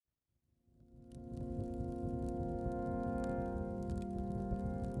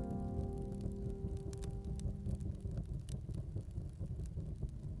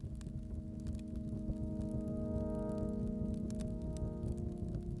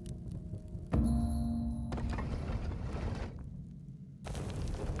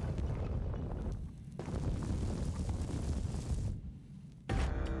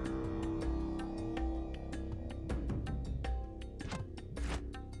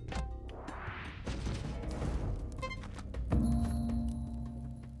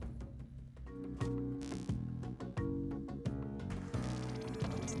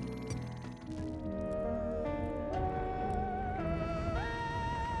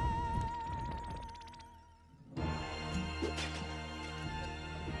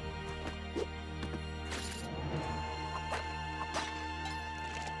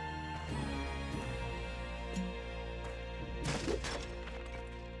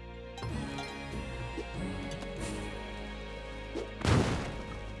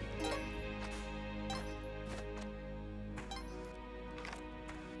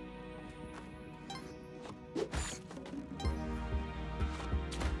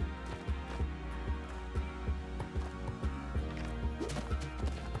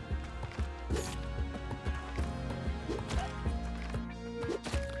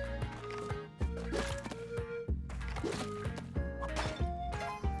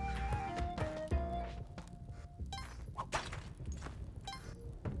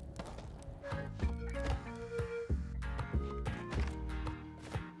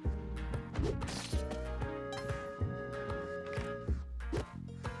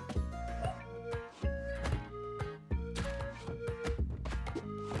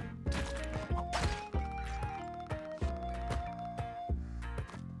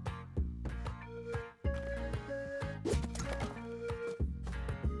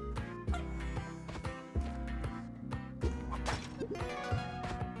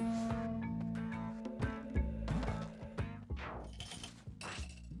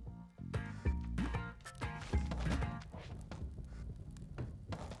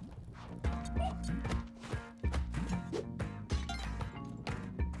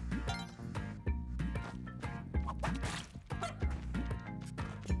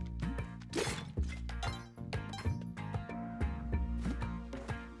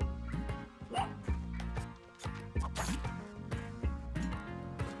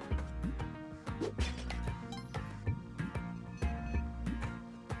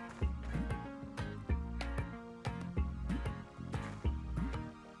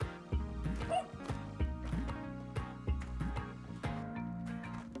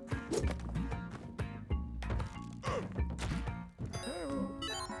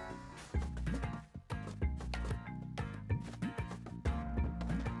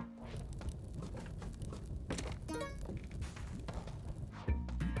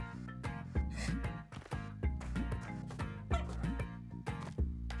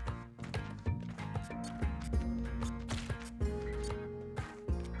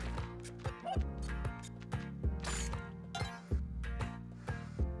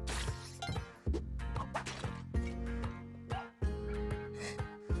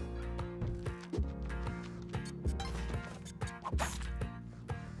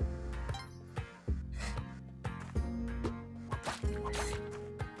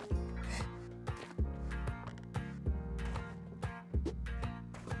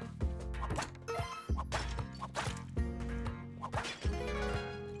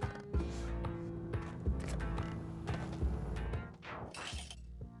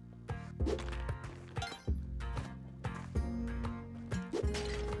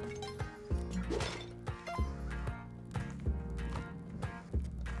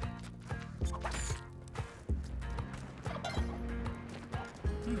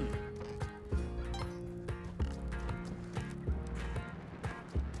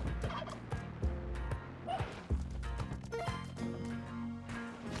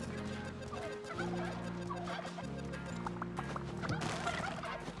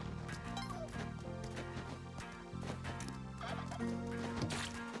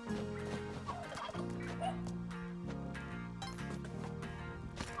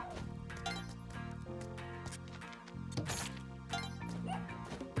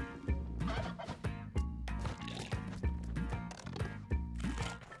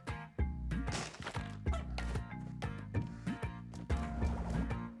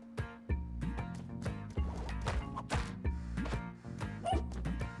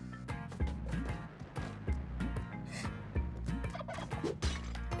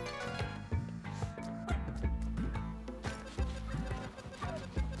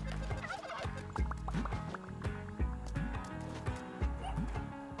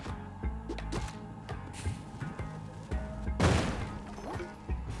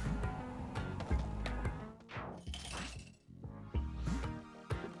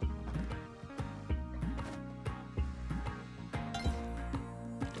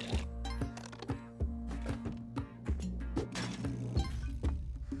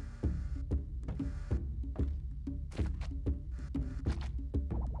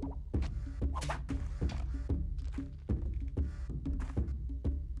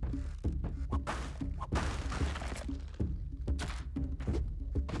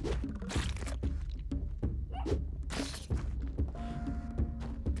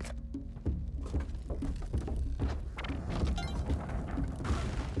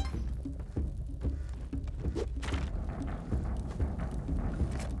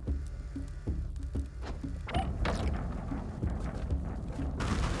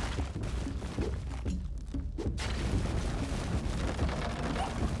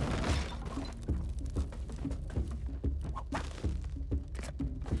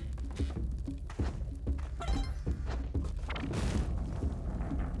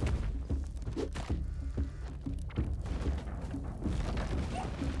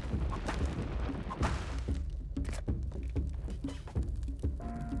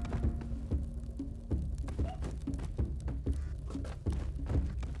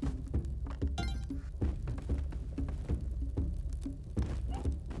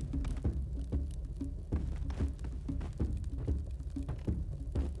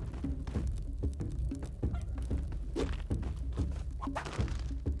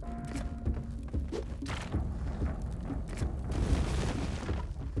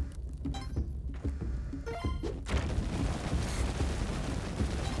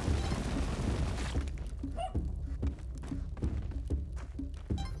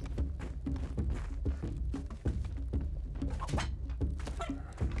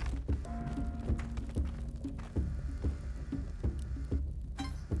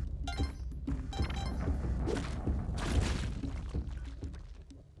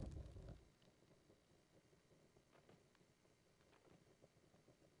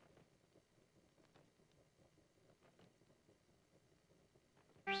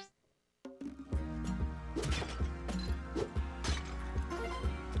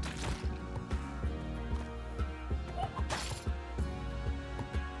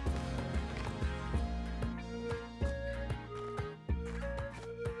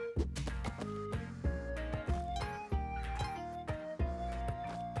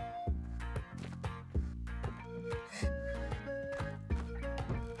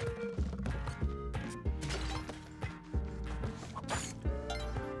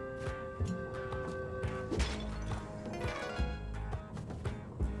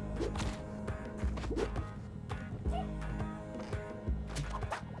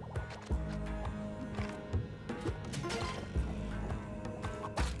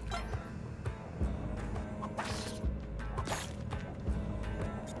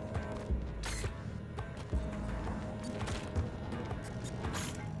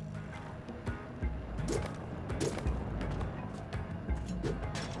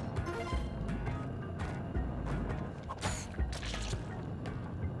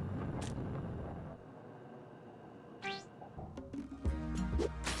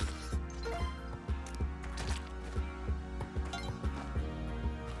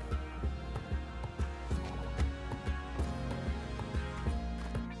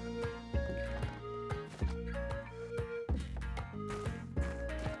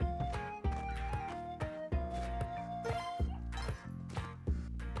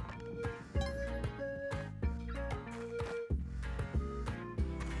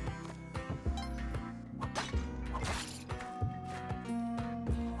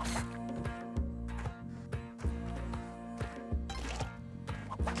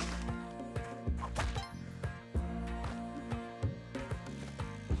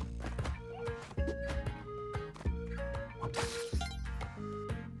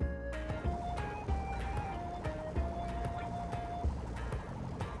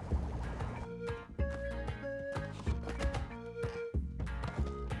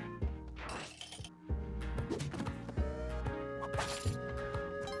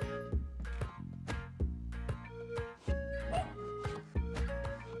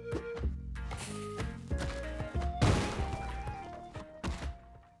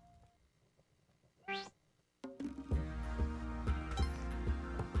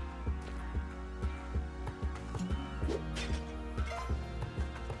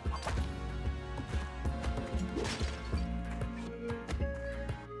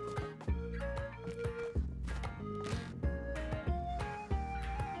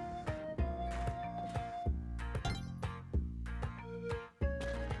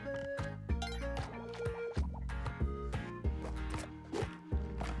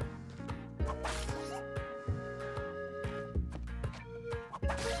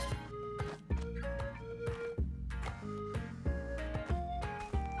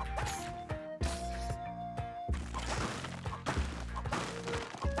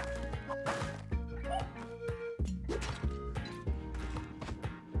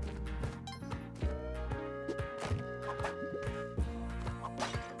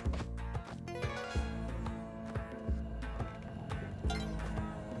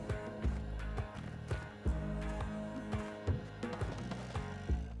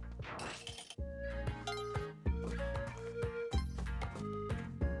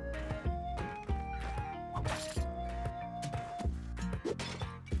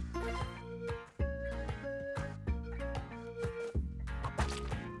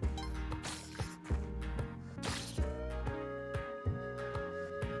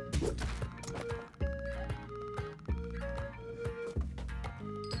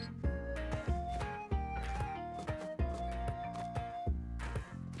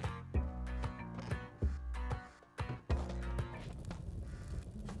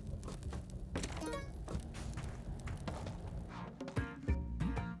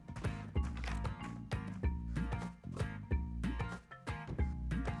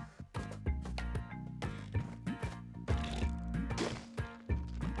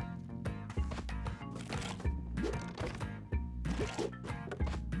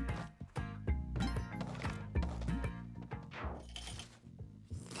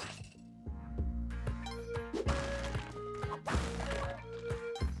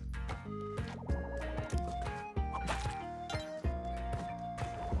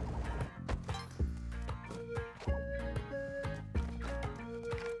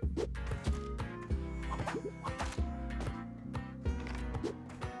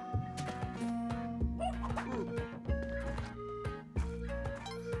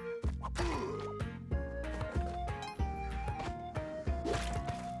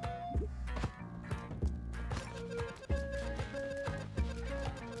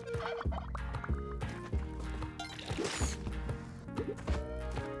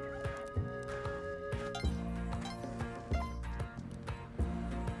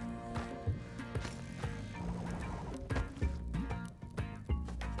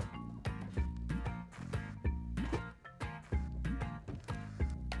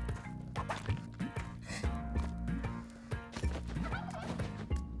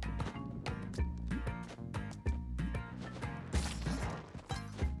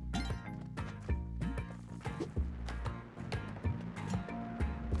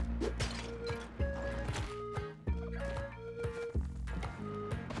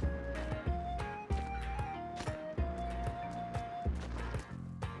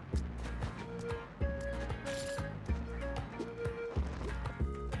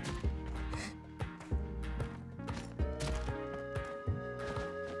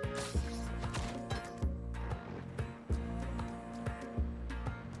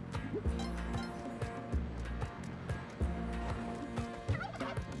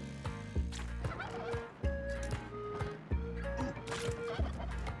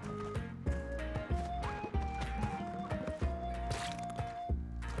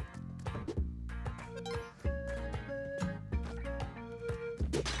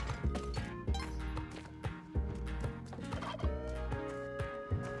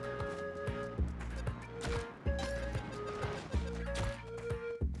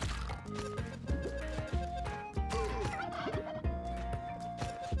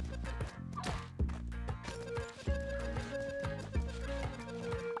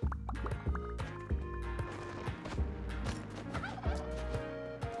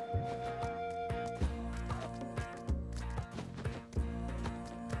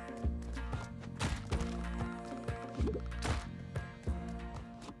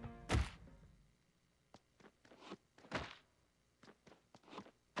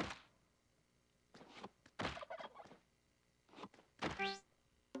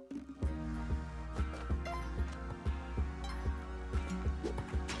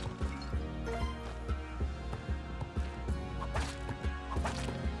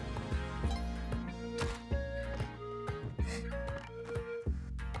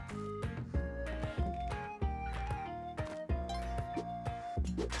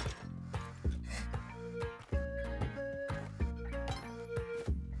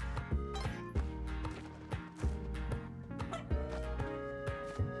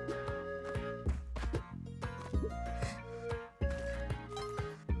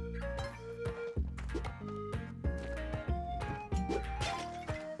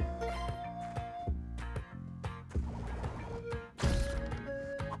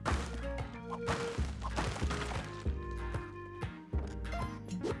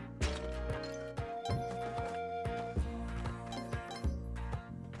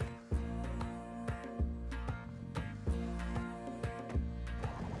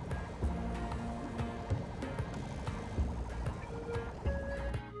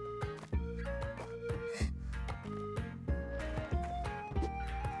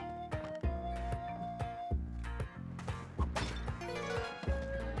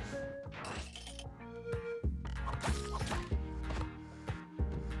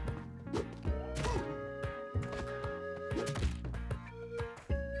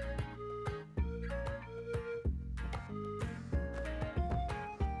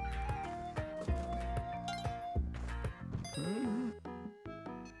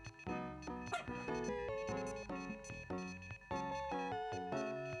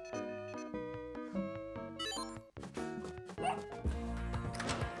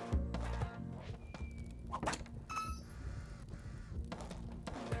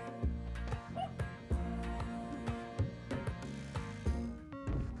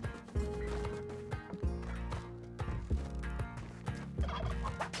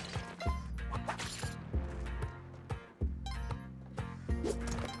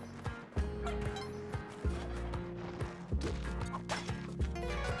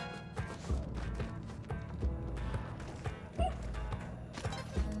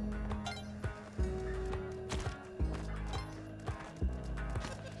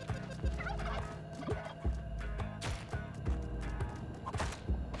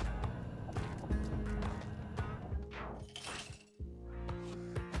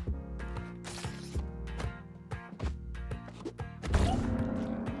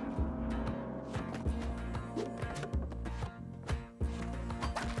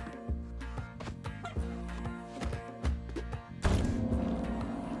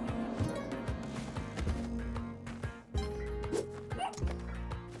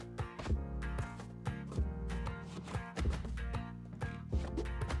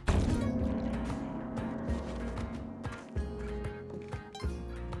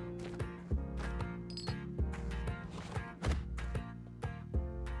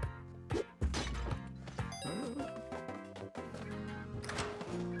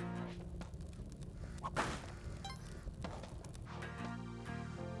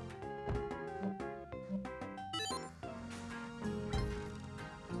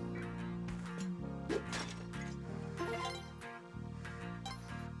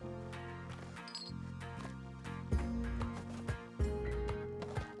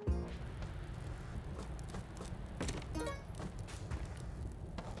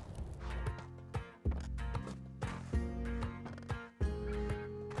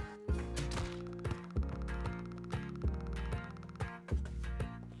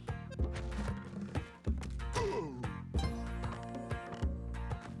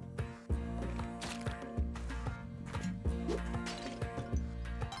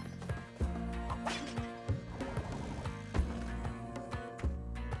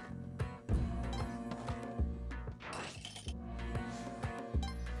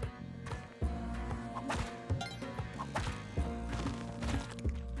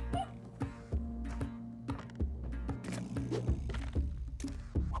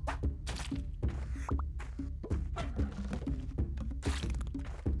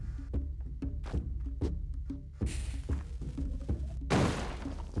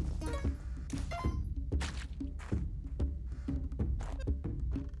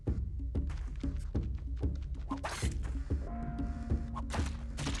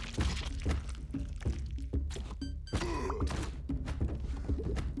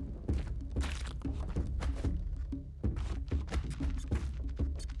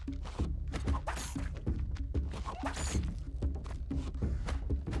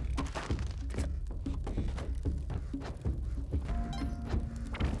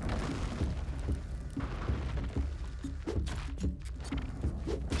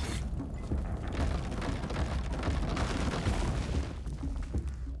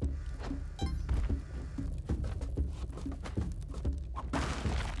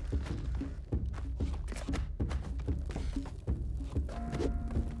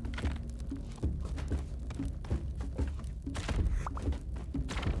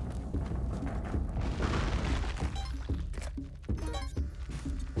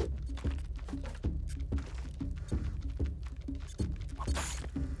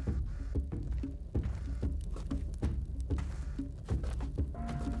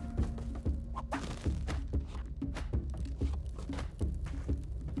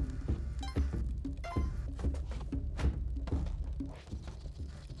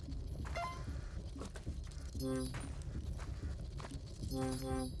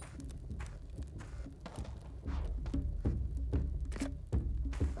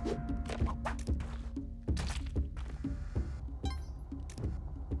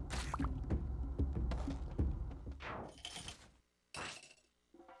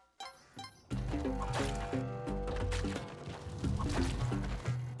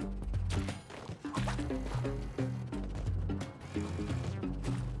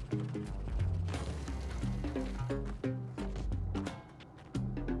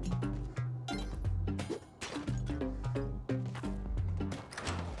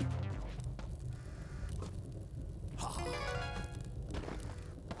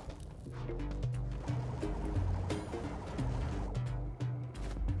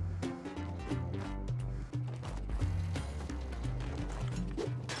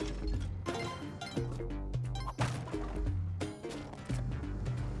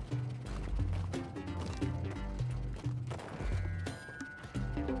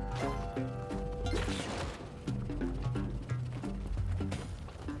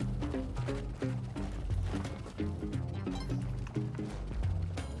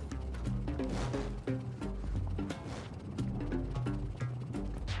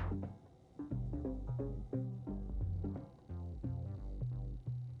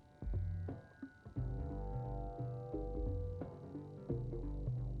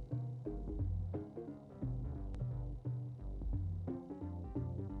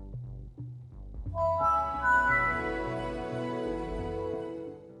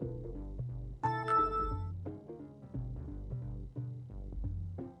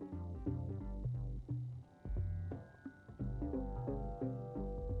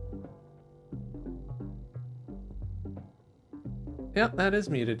Yep, that is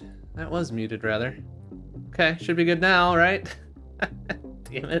muted. That was muted, rather. Okay, should be good now, right?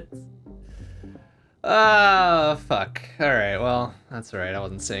 Damn it. Ah, fuck. Alright, well, that's alright. I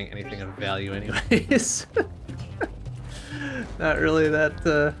wasn't saying anything of value anyways. Not really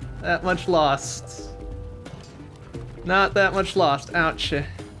that much lost. Not that much lost. Ouch.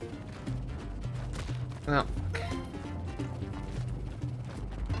 Oh.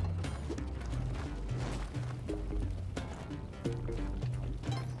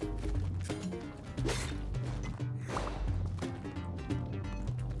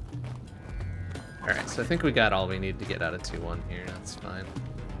 Alright, so I think we got all we need to get out of 2-1 here. That's fine.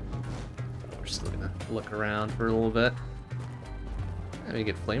 We're still gonna look around for a little bit. Maybe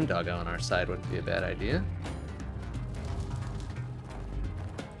get Flame Dog on our side wouldn't be a bad idea.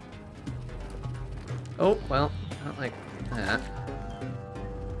 Oh, well, not like that.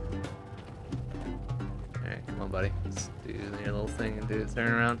 Alright, come on, buddy. Let's do your little thing and do the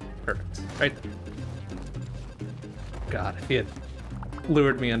turn around. Perfect. Right there. God, if he had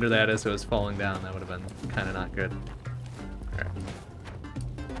lured me under that as it was falling down, that would have been kind of not good. Alright.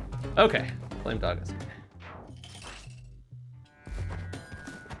 Okay, Flame Dog is here.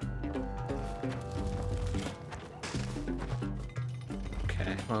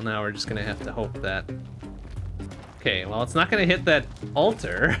 Okay, well now we're just gonna have to hope that... Okay, well it's not gonna hit that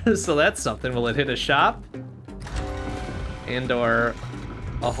altar, so that's something. Will it hit a shop? And or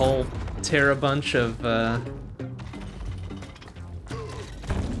a whole Terra bunch of a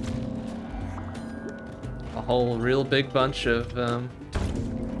whole real big bunch of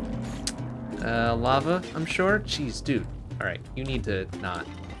lava, I'm sure? Jeez, dude. Alright, you need to not,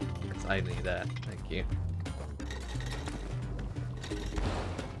 because I need that. Thank you.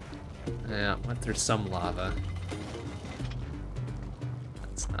 Yeah, went through some lava.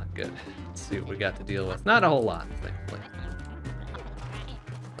 That's not good. Let's see what we got to deal with. Not a whole lot, thankfully.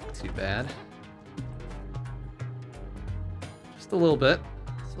 Not too bad. Just a little bit.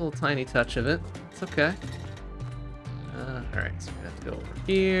 Just a little tiny touch of it. It's okay. Alright, so we're gonna have to go over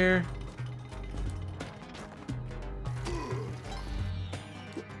here.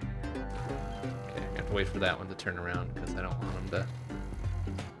 Okay, I have to wait for that one to turn around because I don't want him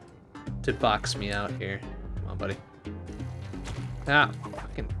to box me out here. Come on, buddy. Ah,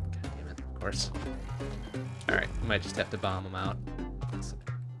 fucking goddamn it, of course. Alright, we might just have to bomb him out.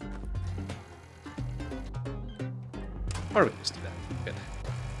 Or we just do that. Good.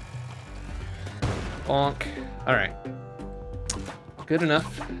 Bonk. Alright. Good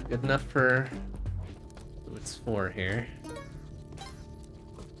enough. Good enough for who it's for here.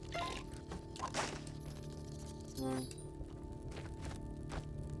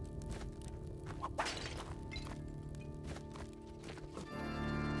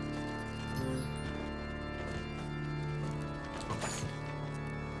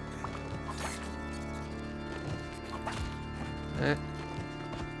 Okay.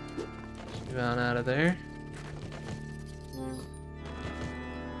 Move on out of there.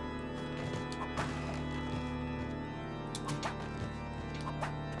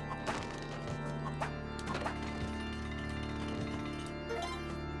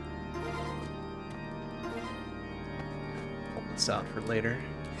 Out for later.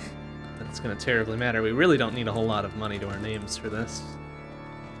 That's gonna terribly matter. We really don't need a whole lot of money to our names for this.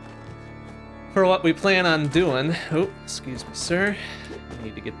 For what we plan on doing. Oh, excuse me, sir. I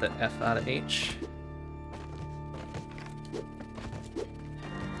need to get the F out of H.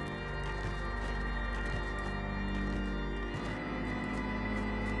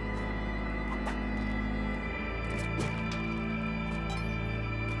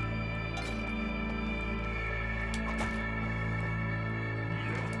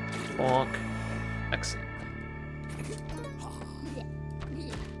 Bonk. Excellent.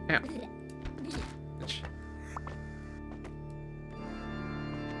 Ow. Bitch.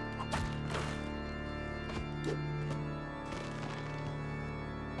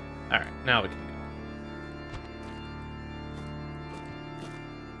 Alright, now we can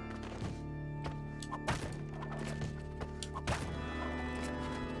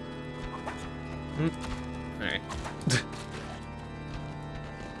go. Alright.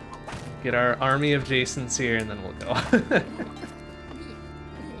 Get our army of Jasons here, and then we'll go.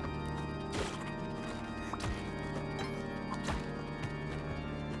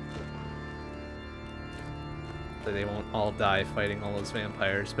 They won't all die fighting all those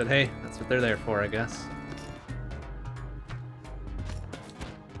vampires, but hey, that's what they're there for, I guess.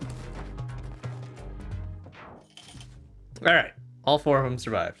 Alright, all 4 of them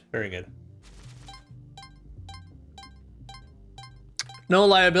survived. Very good. No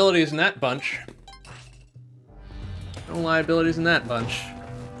liabilities in that bunch. No liabilities in that bunch.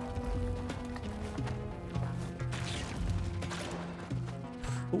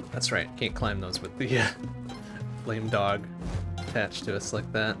 Oh, that's right. Can't climb those with the flame dog attached to us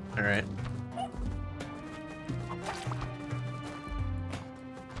like that. Alright.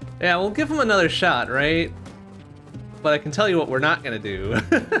 Yeah, we'll give him another shot, right? But I can tell you what we're not gonna do.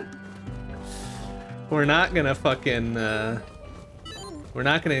 We're not gonna fucking... We're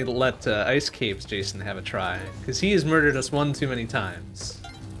not gonna let Ice Cave's Jason have a try, because he has murdered us one too many times.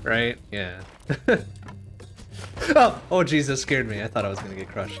 Right? Yeah. Oh, Jesus, scared me. I thought I was gonna get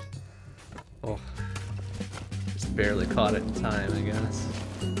crushed. Oh. Just barely caught it in time, I guess.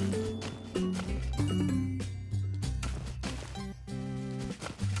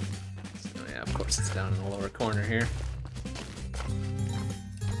 So, yeah, of course it's down in the lower corner here.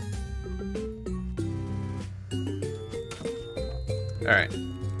 Alright,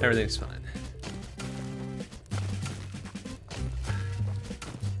 everything's fine.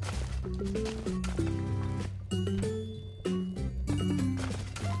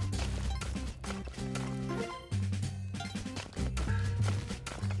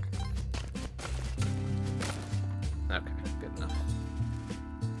 Okay, good enough.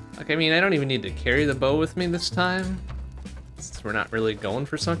 Okay, I mean, I don't even need to carry the bow with me this time, since we're not really going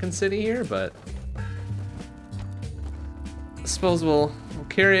for Sunken City here, but... I suppose we'll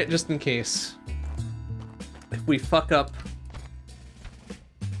carry it just in case. If we fuck up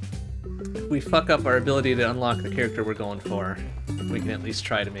our ability to unlock the character we're going for, we can at least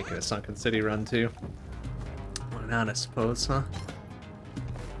try to make it a Sunken City run too. Why not, I suppose, huh?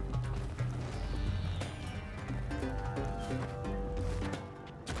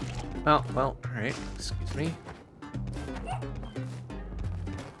 Oh, well, alright, excuse me.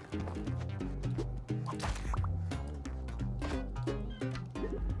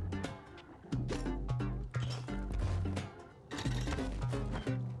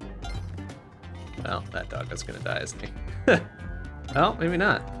 Well, that dog is gonna die, isn't he? Well, maybe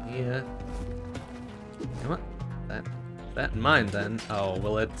not. Yeah. You know what? That in mind then. Oh,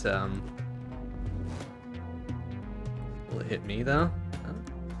 will it hit me though? Oh.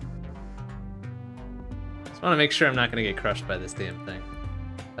 Just want to make sure I'm not gonna get crushed by this damn thing.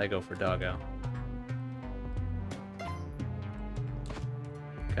 I go for doggo.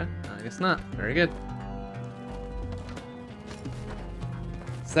 Okay, I guess not. Very good.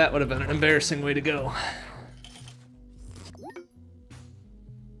 So that would have been an embarrassing way to go.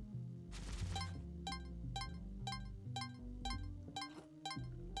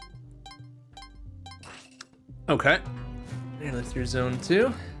 Okay. Nearly through zone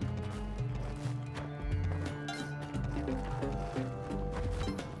 2.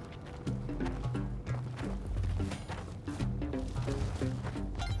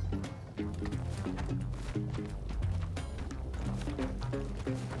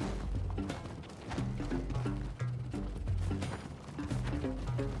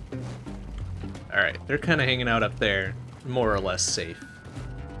 Alright, they're kind of hanging out up there. more or less safe,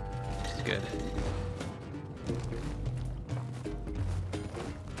 which is good.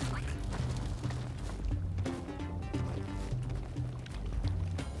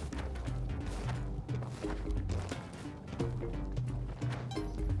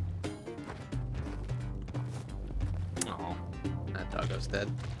 Oh, that doggo's dead.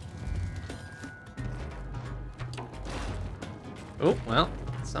 Oh, well,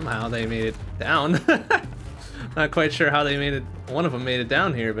 somehow they made it down. Not quite sure how they made it. One of them made it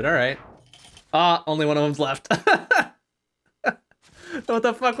down here, but all right. Ah, only one of them's left. What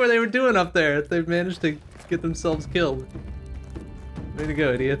the fuck were they doing up there? They've managed to get themselves killed. Way to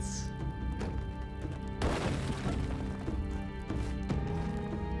go, idiots.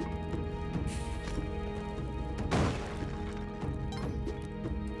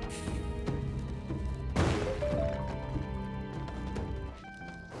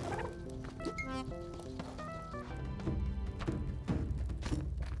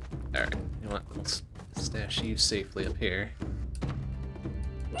 Alright, you know what? Let's stash you safely up here.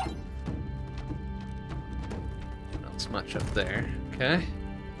 Not so much up there. Okay.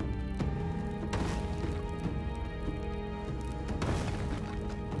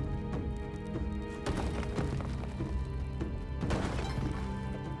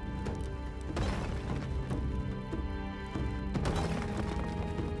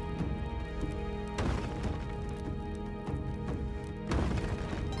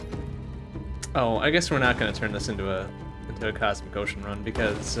 Oh, I guess we're not going to turn this into a Cosmic Ocean run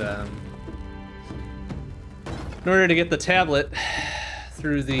because in order to get the tablet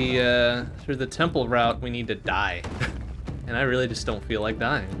through the temple route, we need to die, and I really just don't feel like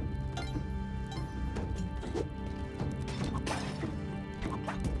dying.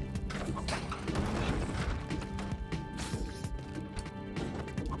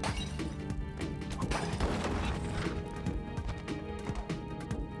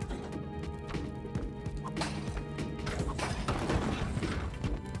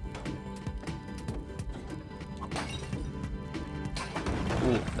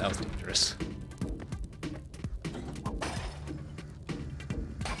 Ooh, that was dangerous.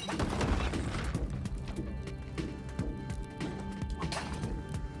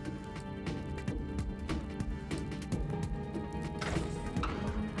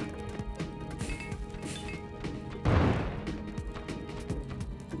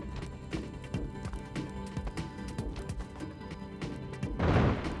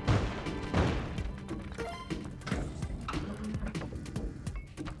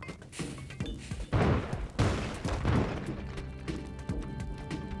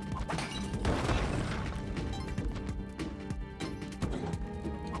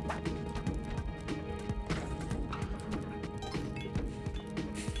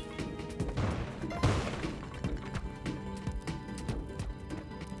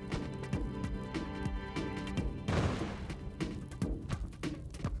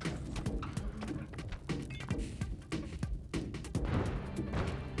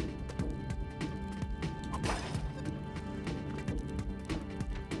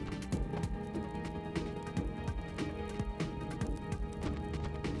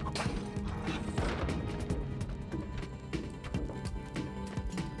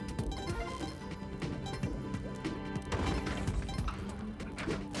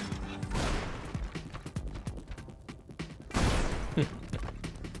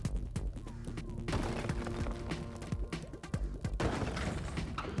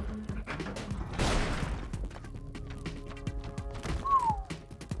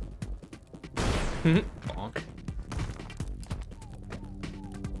 Bonk.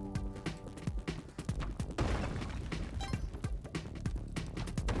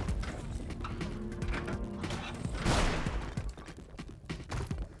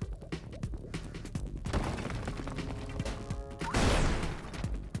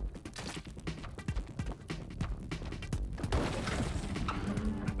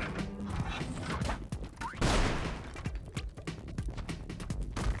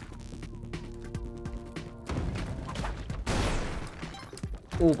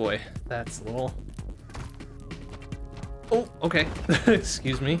 Oh boy, that's a little... Oh, okay.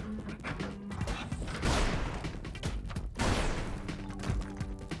 Excuse me.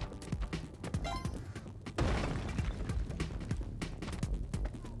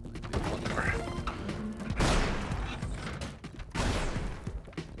 One more.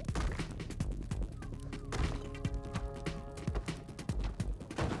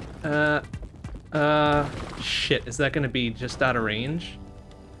 Shit, is that gonna be just out of range?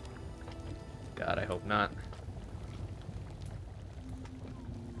 God, I hope not.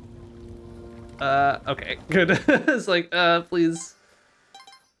 Okay, good. It's like, please.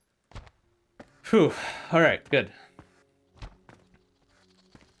 Whew. All right, good.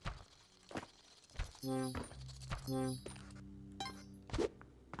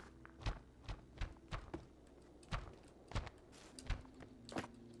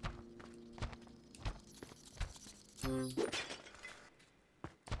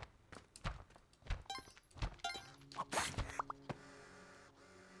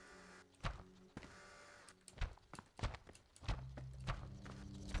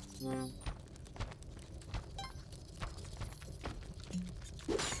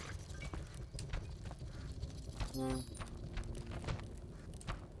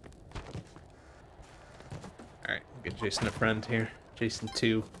 Alright, get Jason a friend here. Jason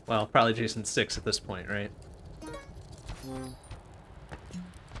 2. Well, probably Jason 6 at this point, right?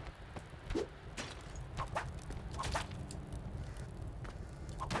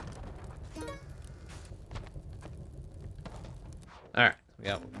 Alright, we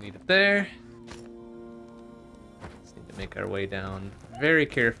got what we needed there. Just need to make our way down very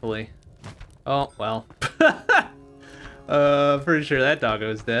carefully. Oh, well. Pretty sure that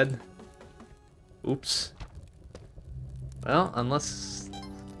doggo's dead. Oops. Well, unless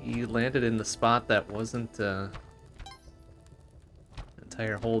he landed in the spot that wasn't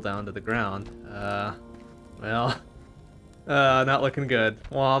entire hole down to the ground. Well, not looking good.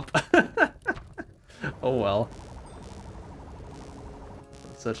 Womp. Oh well.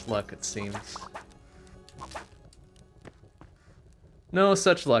 Such luck, it seems. No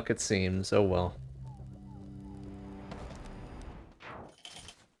such luck, it seems. Oh well.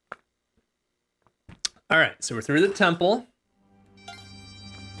 Alright, so we're through the temple.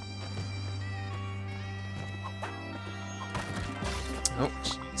 Oh,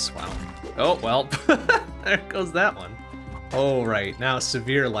 jeez, wow. Oh, well. There goes that one. Oh, right. Now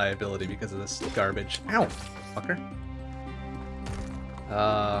severe liability because of this garbage. Ow, fucker.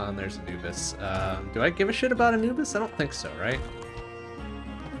 And there's Anubis. Do I give a shit about Anubis? I don't think so, right?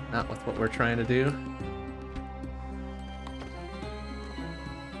 Not with what we're trying to do.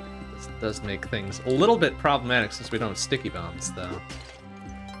 This does make things a little bit problematic since we don't have sticky bombs, though.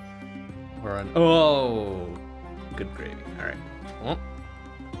 Or an... Oh! Good gravy. Alright. Well.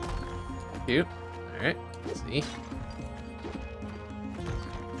 Thank you. Alright. Let's see.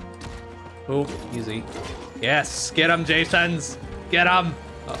 Oh, easy. Yes! Get him, Jasons! Get him!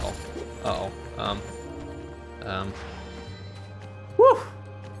 Uh-oh. Uh-oh. Whew!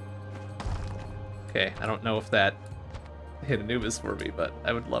 Okay, I don't know if that hit Anubis for me, but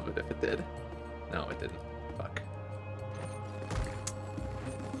I would love it if it did. No, it didn't. Fuck.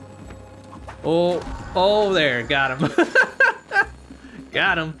 Oh, there, got him.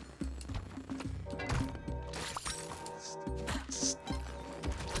 Got him.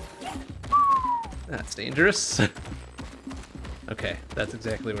 That's dangerous. Okay, that's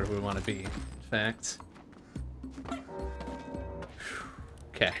exactly where we want to be, in fact.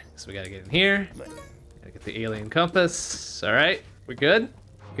 Okay, so we gotta get in here. Gotta get the alien compass. All right, we good?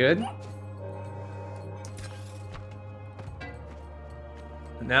 Good.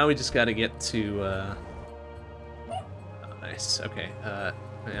 And now we just gotta get to, oh, nice, okay,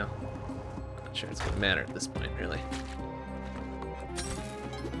 yeah. Not sure it's gonna matter at this point, really.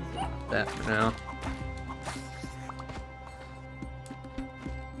 That for now.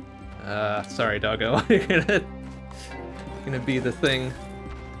 Sorry, doggo. You're gonna be the thing.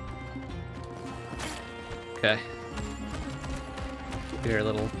 Okay. You're a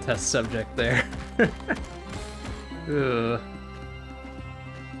little test subject there. Ugh.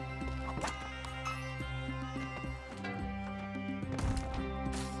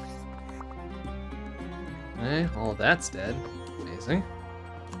 Okay, all that's dead. Amazing.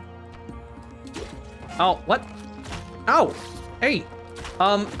 Oh, what? Oh! Hey!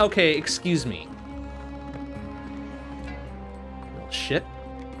 Okay, excuse me. Little shit.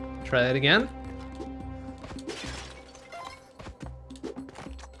 Try that again.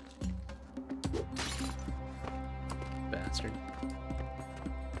 Bastard.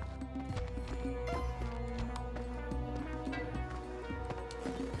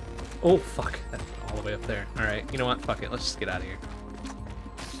 Oh, fuck. That's all the way up there. Alright, you know what? Fuck it. Let's just get out of here.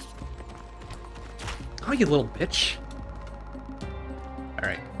 Oh, you little bitch.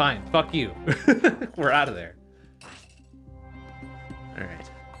 Alright, fine. Fuck you. We're out of there.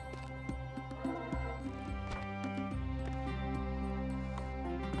 Alright.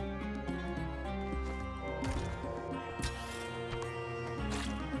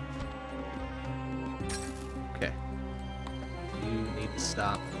 Okay. You need to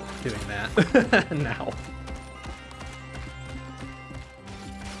stop doing that now.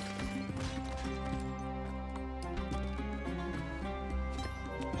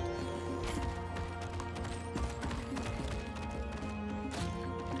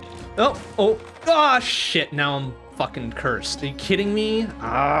 Oh, shit, now I'm fucking cursed. Are you kidding me?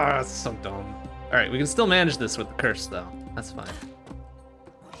 Ah, that's so dumb. All right, we can still manage this with the curse, though. That's fine.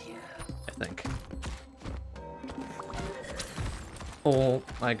 I think. Oh,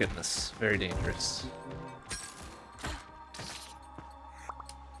 my goodness. Very dangerous.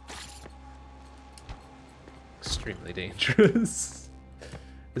 Extremely dangerous.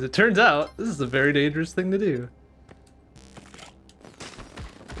 As it turns out, this is a very dangerous thing to do.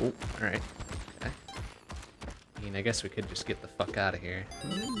 Oh, alright. Okay. I mean, I guess we could just get the fuck out of here.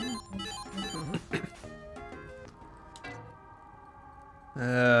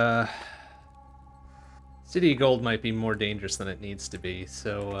 City Gold might be more dangerous than it needs to be,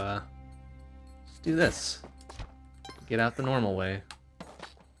 so, let's do this. Get out the normal way.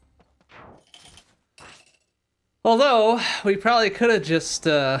 Although, we probably could have just,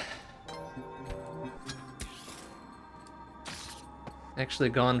 actually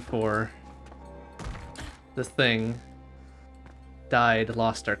gone for the thing, died,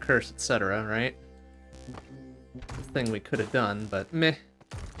 lost our curse, etc., right? The thing we could have done, but meh.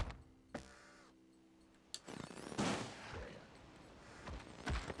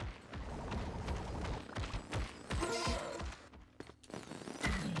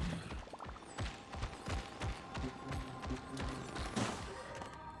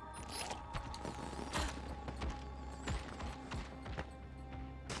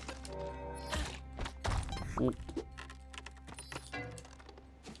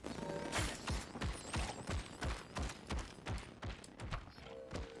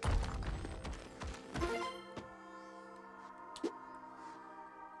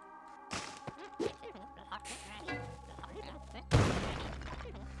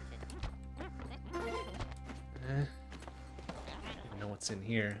 In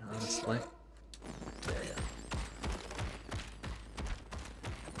here, honestly.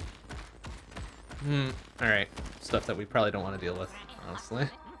 Alright. Stuff that we probably don't want to deal with, honestly.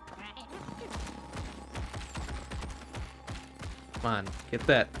 Come on, get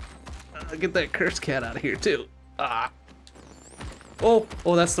that cursed cat out of here, too. Ah. Oh,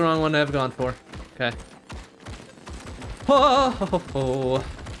 that's the wrong one to have gone for. Okay. Oh.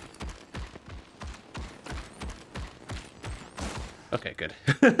 Okay, good.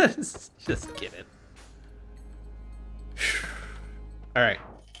 Just get it. All right.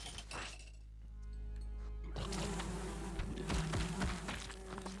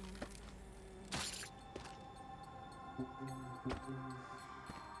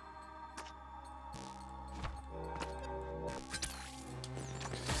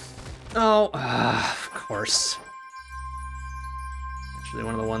 Oh, of course. Actually,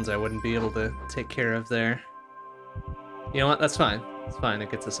 one of the ones I wouldn't be able to take care of there. You know what? That's fine. It's fine. It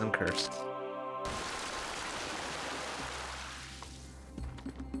gets us uncursed. What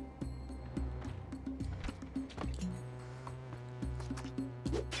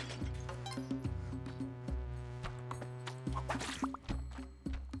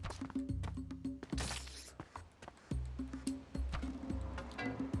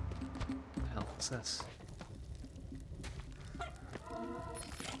the hell is this?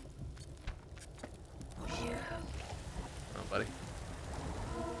 Buddy.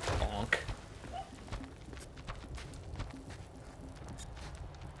 Bonk.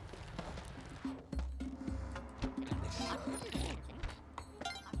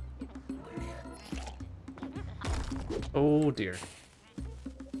 Oh dear.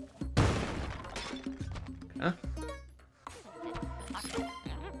 Huh?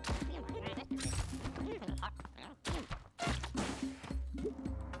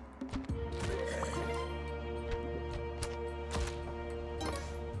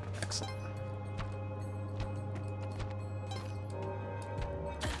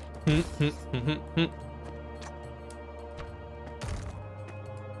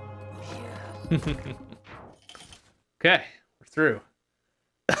 Okay, we're through.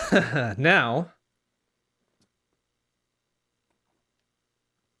 Now,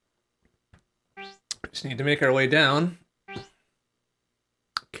 just need to make our way down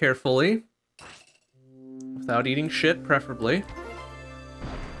carefully, without eating shit, preferably.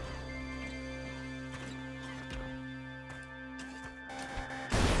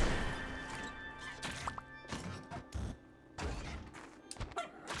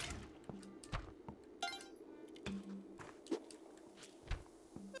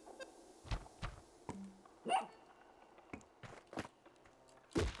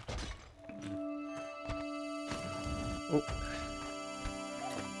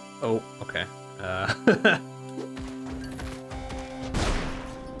 Oh, okay.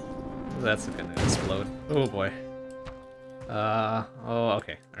 That's gonna explode. Oh boy. Oh,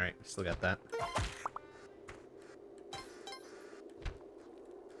 okay. Alright, still got that.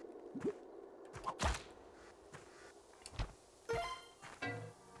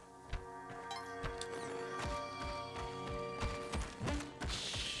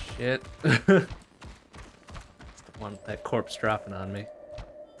 Shit. Don't want that corpse dropping on me.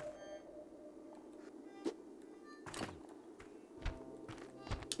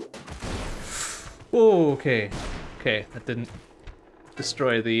 Oh, okay. Okay, that didn't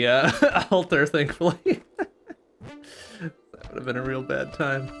destroy the altar, thankfully. That would have been a real bad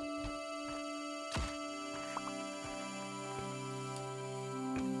time.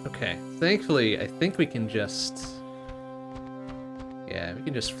 Okay, thankfully, I think we can just... Yeah, we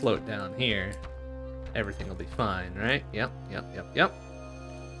can just float down here. Everything will be fine, right? Yep, yep, yep, yep.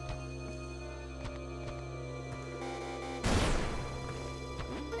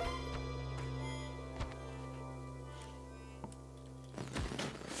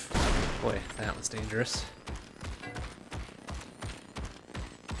 Boy, that was dangerous.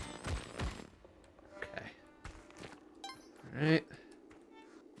 Okay. Alright.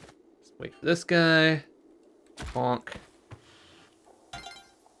 Let's wait for this guy. Bonk.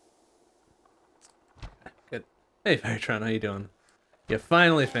 Good. Hey, Firetron, how you doing? You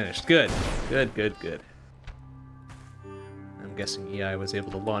finally finished. Good. Good, good, good. I'm guessing EI was able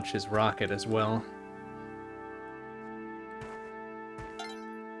to launch his rocket as well.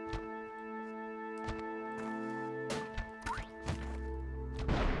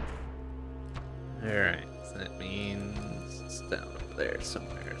 Alright, so that means it's down over there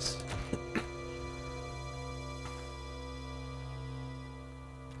somewheres.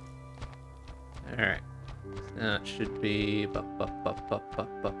 Alright. Now it should be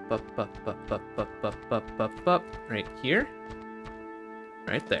right here.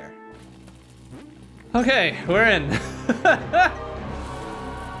 Right there. Okay, we're in.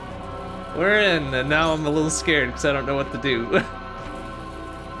 We're in, and now I'm a little scared because I don't know what to do.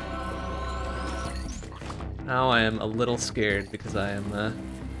 Now I am a little scared because I am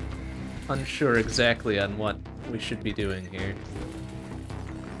unsure exactly on what we should be doing here.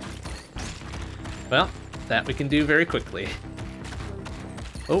 Well, that we can do very quickly.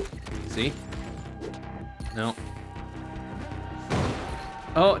 Oh, see? No.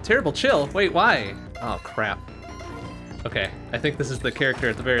 Oh, terrible chill. Wait, why? Oh, crap. Okay, I think this is the character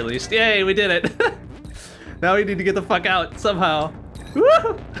at the very least. Yay, we did it! Now we need to get the fuck out somehow.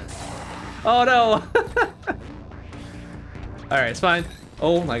 Woo! Oh no! Alright, it's fine.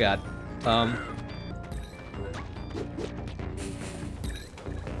 Oh my god.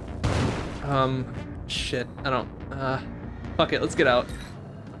 Shit, I don't, fuck it, let's get out.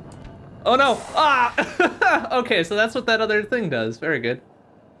 Oh no! Ah! Okay, so that's what that other thing does. Very good.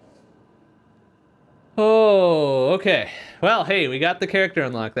 Oh, okay. Well, hey, we got the character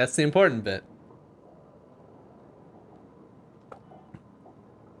unlocked. That's the important bit.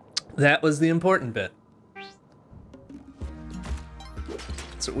 That was the important bit.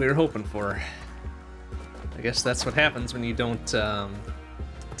 That's what we were hoping for. I guess that's what happens when you don't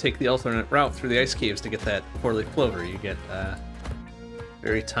take the alternate route through the ice caves to get that four-leaf clover. You get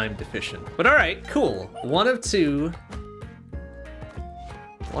very time deficient. But all right, cool. One of two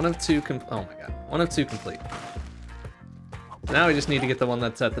oh my god. One of two complete. Now we just need to get the one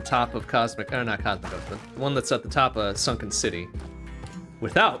that's at the top of not Cosmic Ocean, the one that's at the top of Sunken City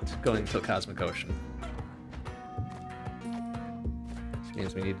without going to Cosmic Ocean. Which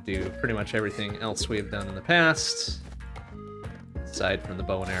means we need to do pretty much everything else we've done in the past, aside from the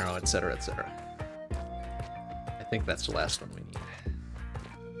bow and arrow, etc., etc. I think that's the last one we need.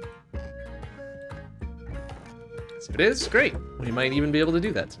 So if it is, great. We might even be able to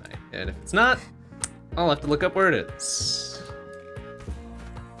do that tonight. And if it's not, I'll have to look up where it is.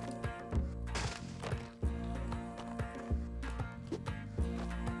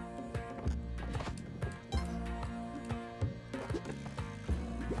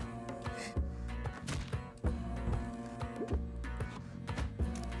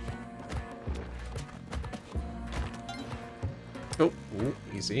 Oh, ooh,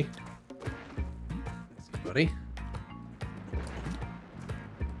 easy. Easy, buddy.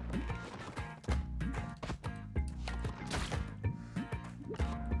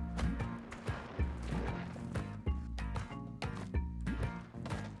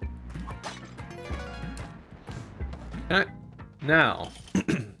 Now,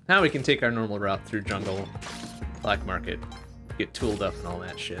 now we can take our normal route through jungle, black market, get tooled up and all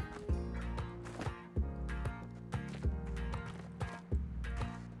that shit.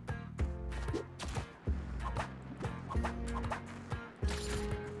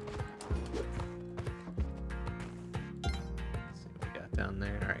 down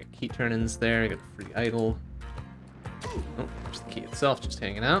there. Alright, key turn-ins there. I got a free idol. Oh, there's the key itself just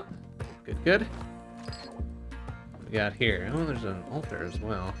hanging out. Good, good. What we got here? Oh, there's an altar as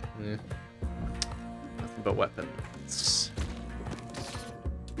well. Eh. Nothing but weapons.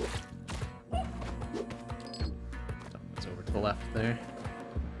 It's over to the left there.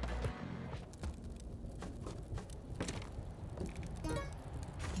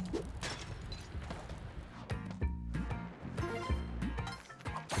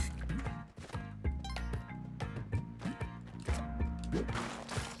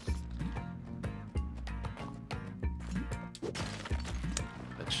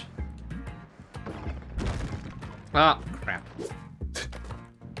 Ah, oh, crap.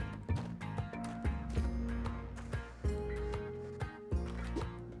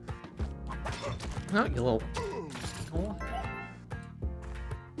 Oh, you little... Oh.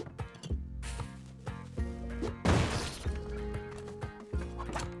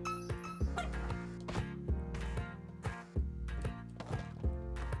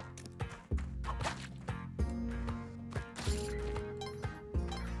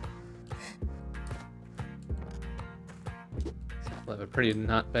 We'll have a pretty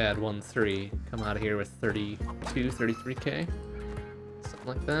not bad 1-3. Come out of here with 32, 33k. Something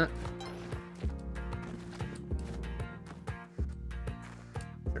like that.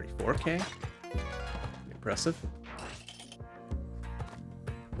 34k? Impressive.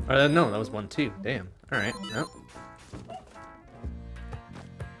 No, that was 1-2. Damn. Alright, no.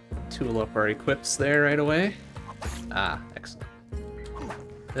 Tool up our equips there right away. Ah, excellent.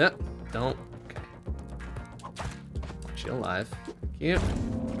 Yep, don't. Okay. She's alive. Thank you.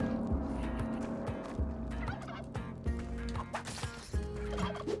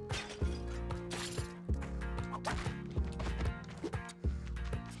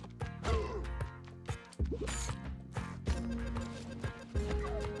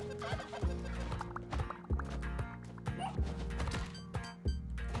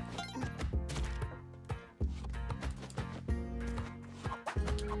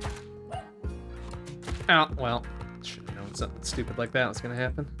 Oh, well, should have known something stupid like that was gonna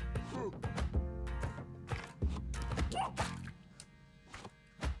happen.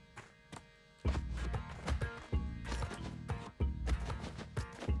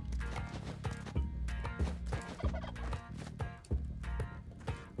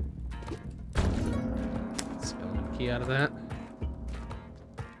 Spelunky out of that.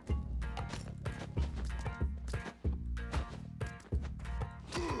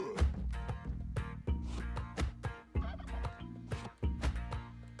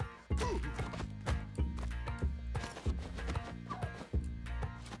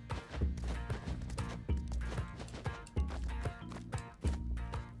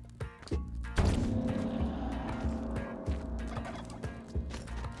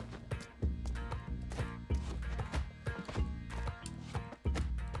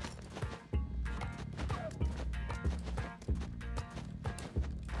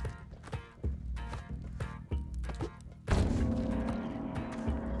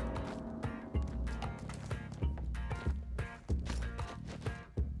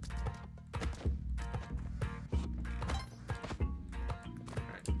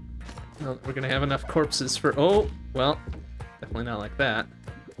 Well, we're gonna have enough corpses for... Oh, well, definitely not like that.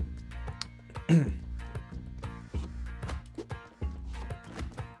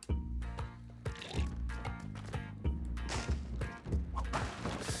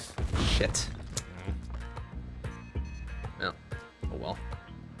 Shit. No. Oh well.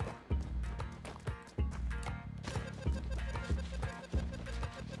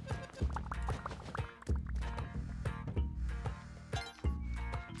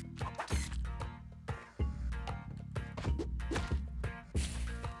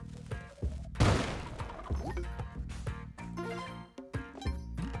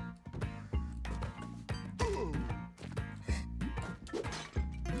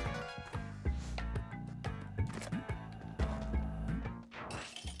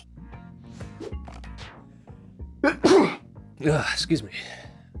 Ugh, excuse me.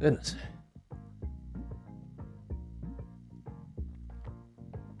 Goodness.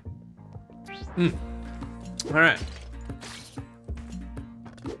 All right.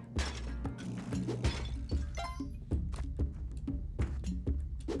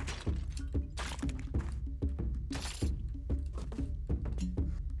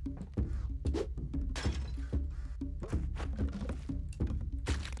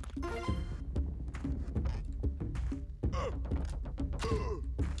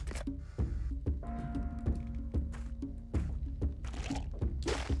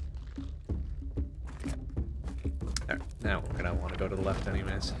 Now we're gonna want to go to the left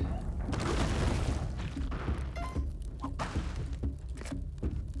anyways.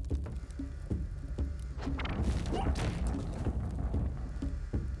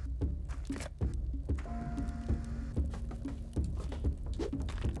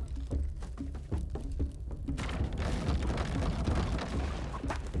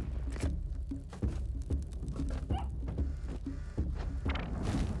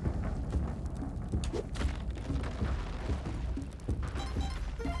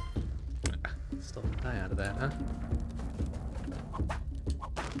 Still an eye out of that, huh?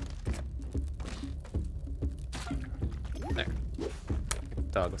 There.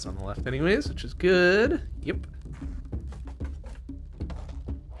 Dog was on the left anyways, which is good. Yep.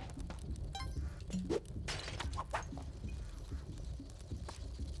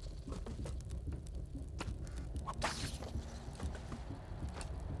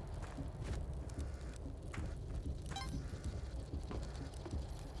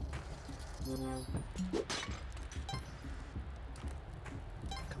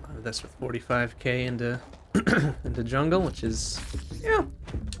 Come out of this with 45k into into jungle, which is, yeah,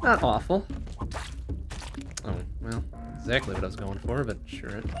 not awful. Oh, well, exactly what I was going for, but sure,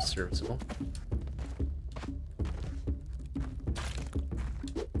 it's serviceable.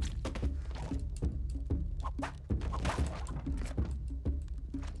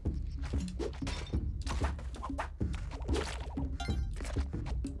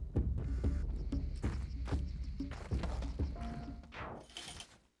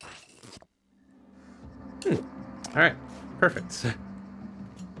 All right, perfect.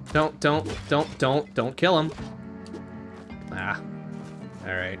 Don't kill him. Ah,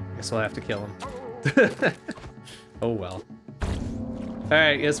 all right. Guess we'll have to kill him. Oh well. All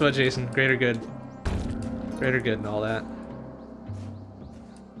right, guess what, Jason? Greater good. Greater good and all that.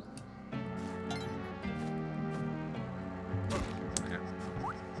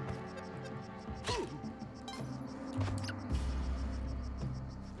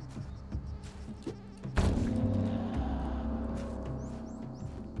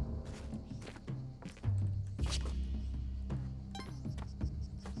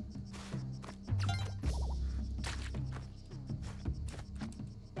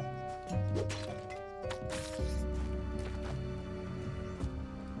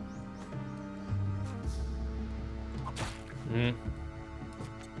 Mm.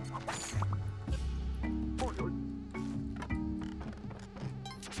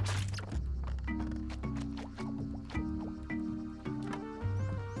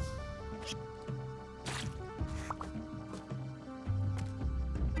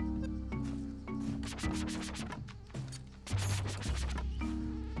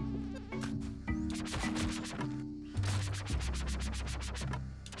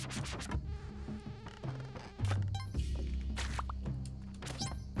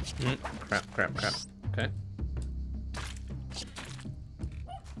 Crap. Okay.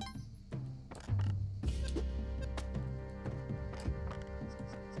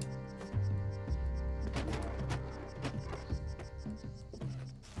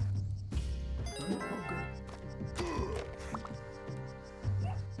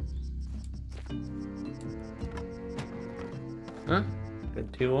 Huh?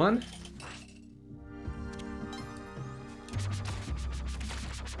 Good 2-1.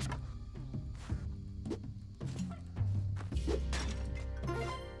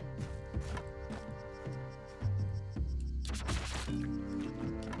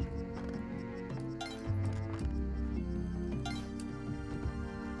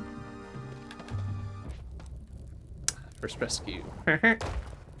 First rescue.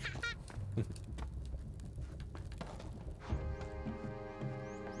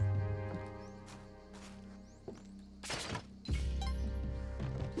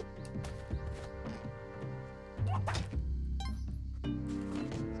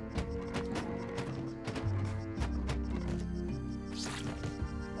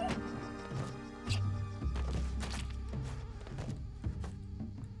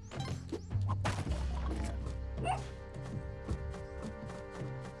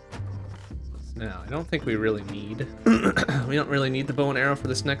 Now, I don't think we really need... we don't really need the bow and arrow for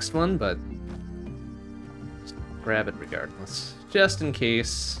this next one, but... just grab it regardless. Just in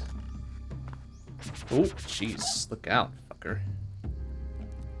case. Oh, jeez. Look out, fucker.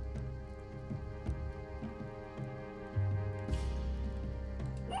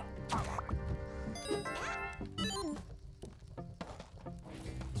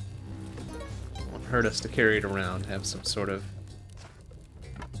 Won't hurt us to carry it around, have some sort of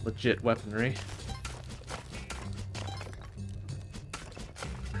legit weaponry.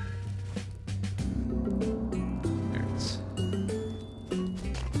 There it is.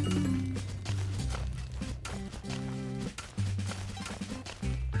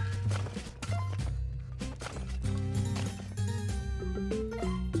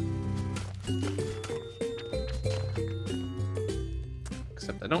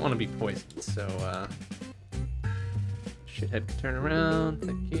 don't want to be poisoned, so, shithead can turn around,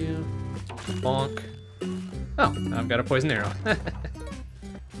 thank you. Bonk. Oh, now I've got a poison arrow.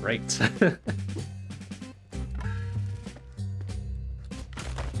 Right.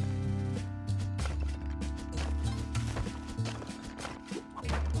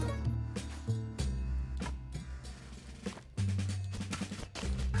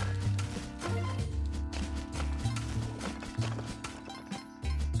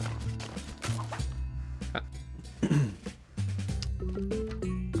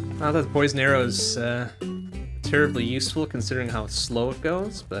 Not that the poison arrow is terribly useful considering how slow it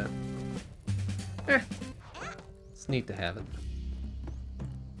goes, but it's neat to have it.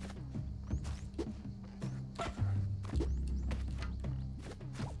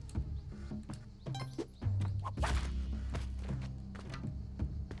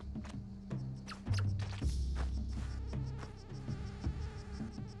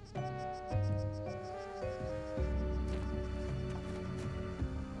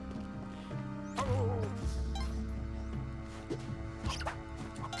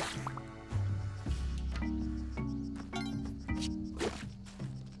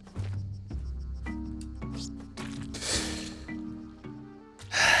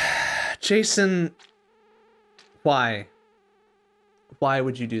 Jason, why? Why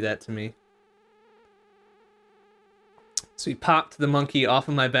would you do that to me? So he popped the monkey off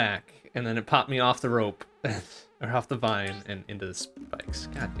of my back, and then it popped me off the rope, or off the vine, and into the spikes.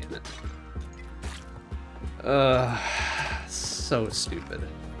 God damn it. So stupid.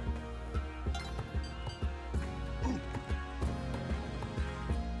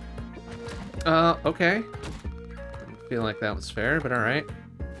 Okay. Didn't feel like that was fair, but alright.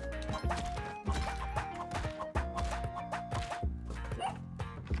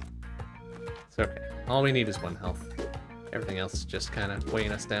 It's okay. All we need is 1 health. Everything else is just kind of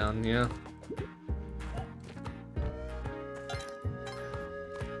weighing us down, you know?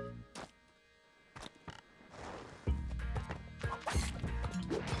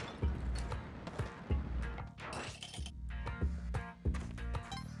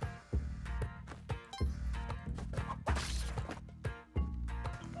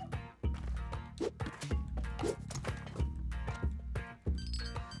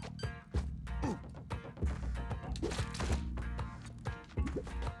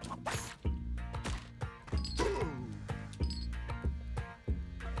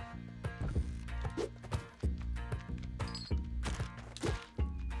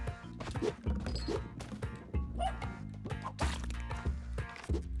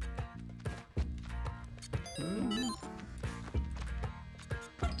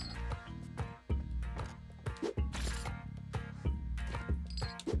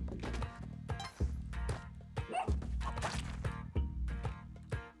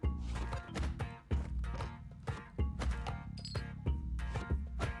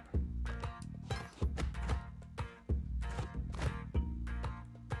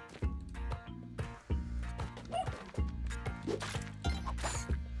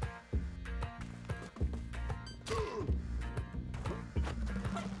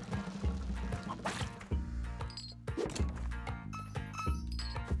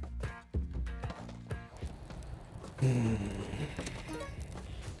 Okay,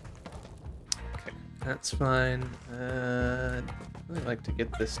 that's fine. I'd really like to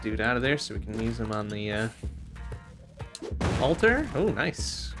get this dude out of there so we can use him on the altar. Oh,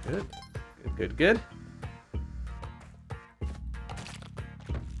 nice. Good. Good, good, good.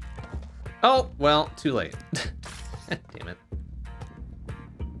 Oh, well, too late. Damn it.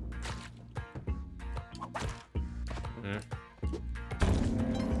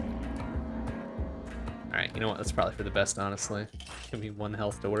 Alright, you know what? That's probably for the best, honestly. Give me 1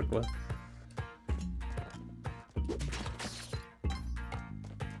 health to work with.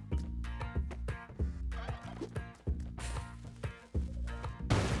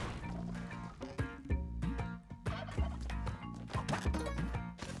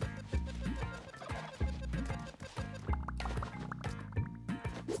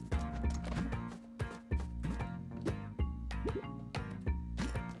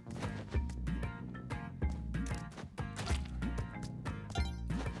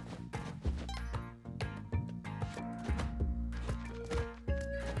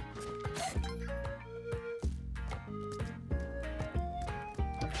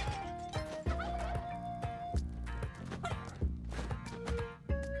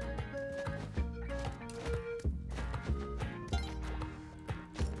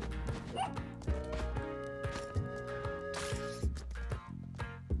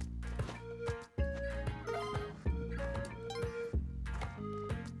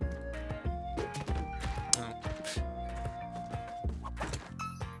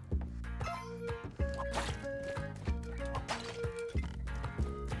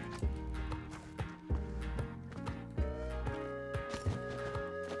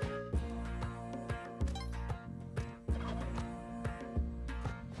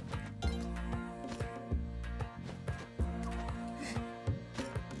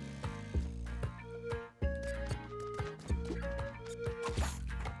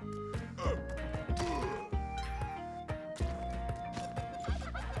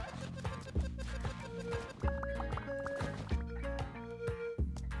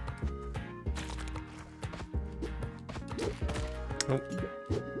 Oh,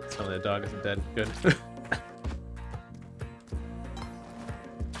 tell me the dog isn't dead. Good.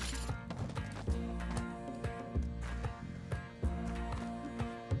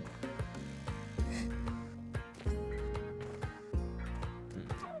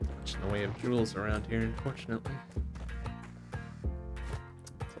 There's no way of jewels around here, unfortunately.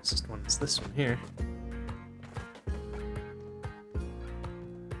 Closest one is this one here.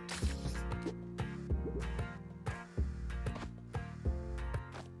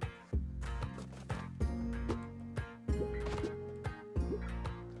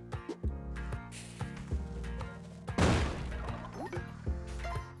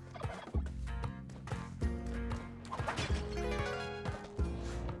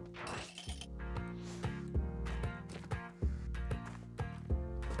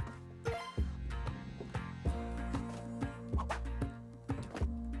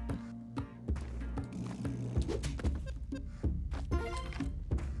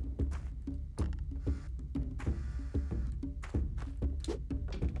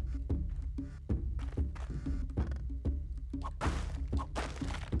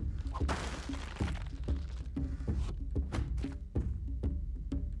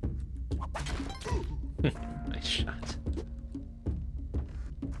 Nice shot.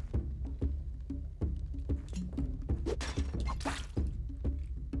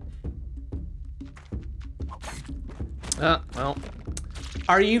 Well.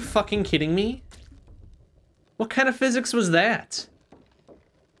 Are you fucking kidding me? What kind of physics was that?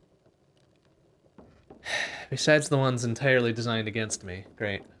 Besides the ones entirely designed against me.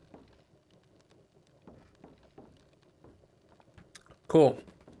 Great. Cool.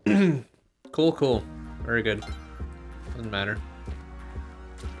 Cool. Very good. Doesn't matter.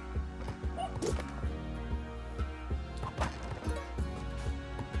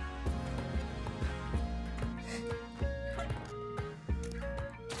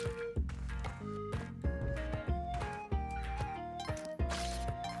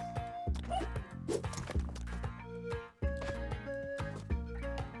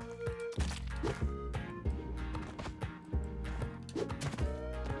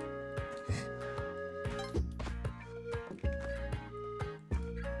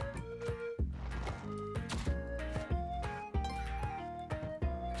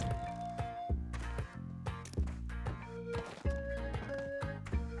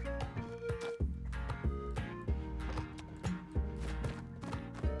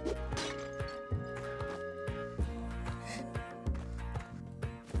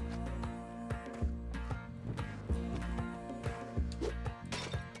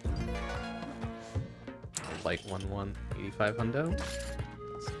 Like 1-1, 85 hundo.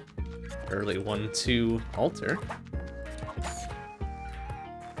 Early 1-2 altar.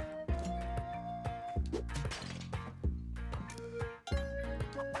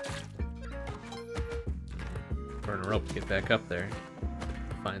 Burn a rope to get back up there.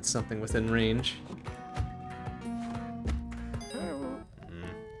 Find something within range.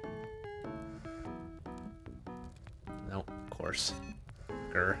 No, of course.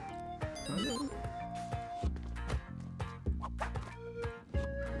 Grr.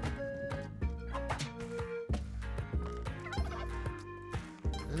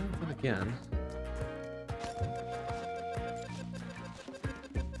 Again.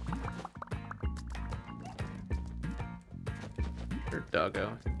 Where'd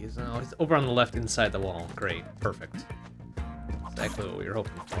doggo? He's over on the left inside the wall. Great. Perfect. Exactly what we were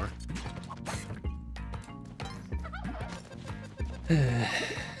hoping for.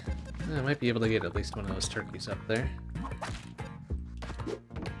 I might be able to get at least one of those turkeys up there.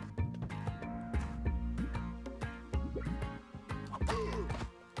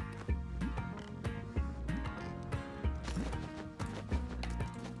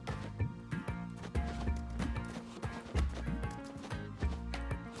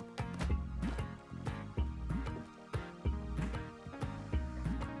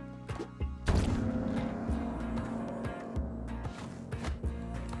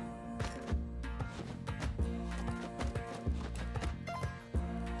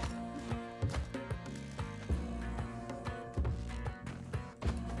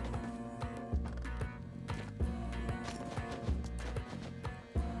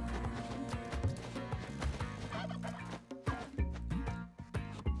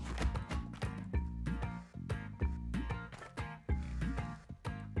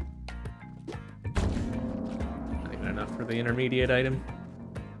 Enough for the intermediate item.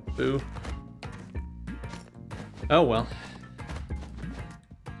 Boo. Oh well.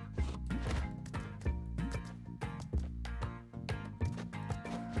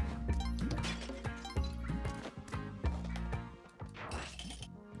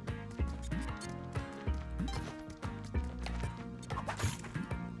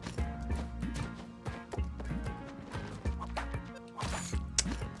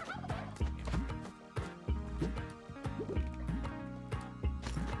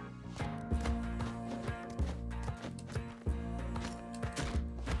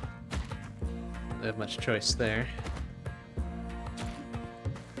 really have much choice there.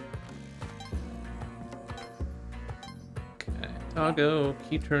 Okay, Doggo,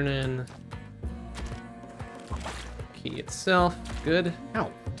 key turn in. Key itself, good.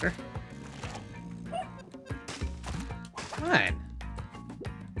 Ow, sir. Fine.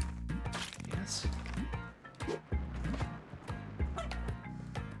 Yes.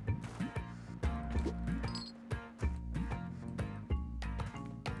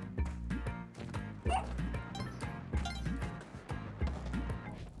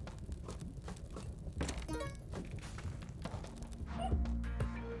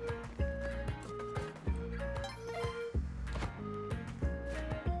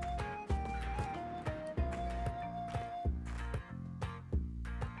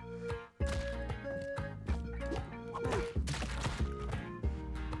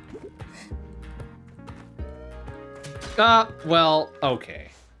 Well,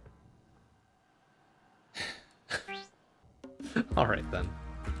 okay. All right, then.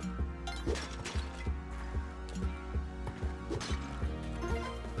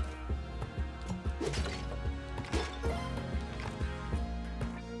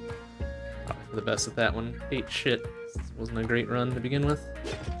 Probably for the best at that one. Ate shit. This wasn't a great run to begin with.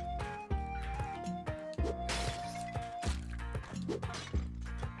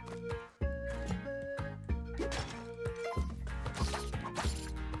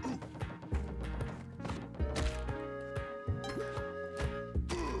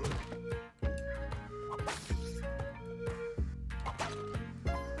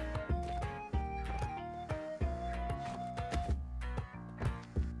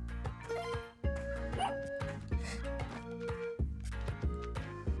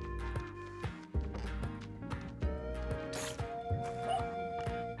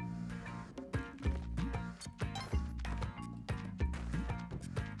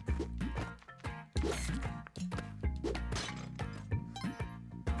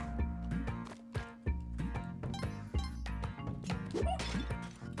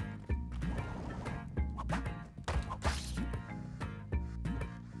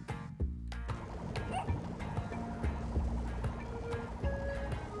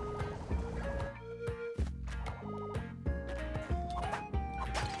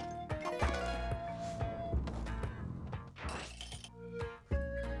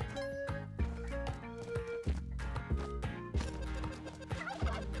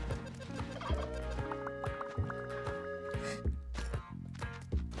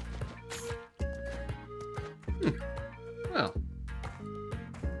 Well.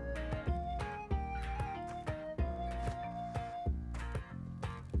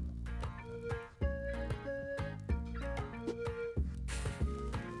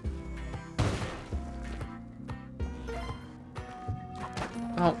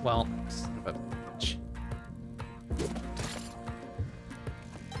 Oh, well. Son of a bitch.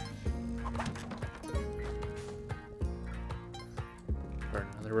 Burn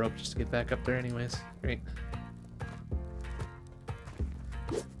another rope just to get back up there anyways. Great.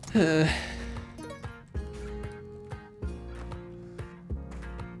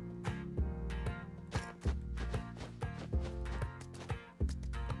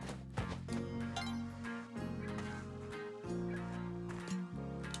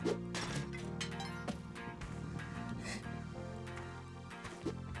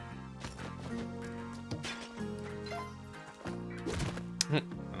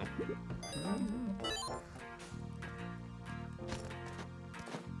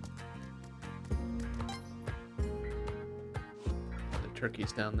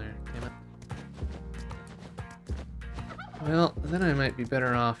 Turkeys down there, damn it. Well, then I might be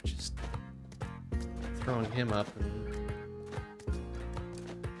better off just throwing him up and...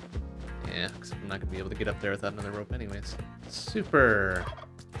 Yeah, because I'm not going to be able to get up there without another rope anyways. Super!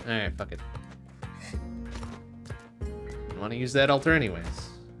 Alright, fuck it. I want to use that altar anyways.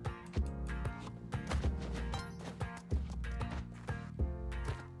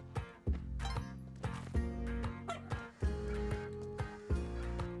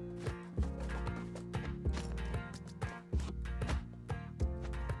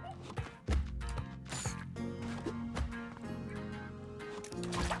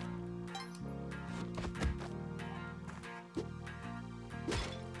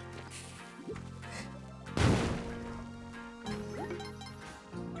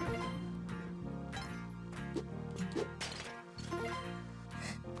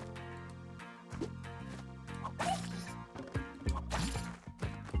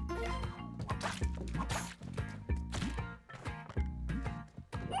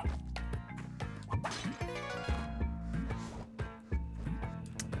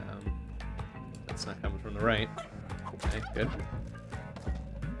 It's not coming from the right. Okay, good.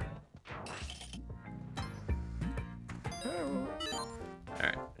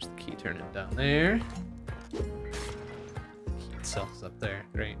 Alright, there's the key turning down there. The key itself is up there.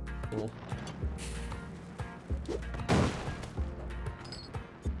 Great. Cool.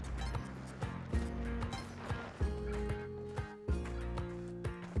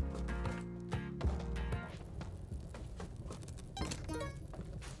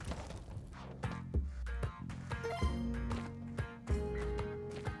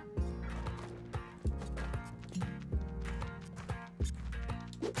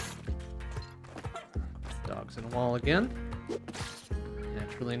 Dogs in a wall again.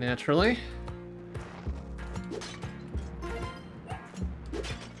 Naturally.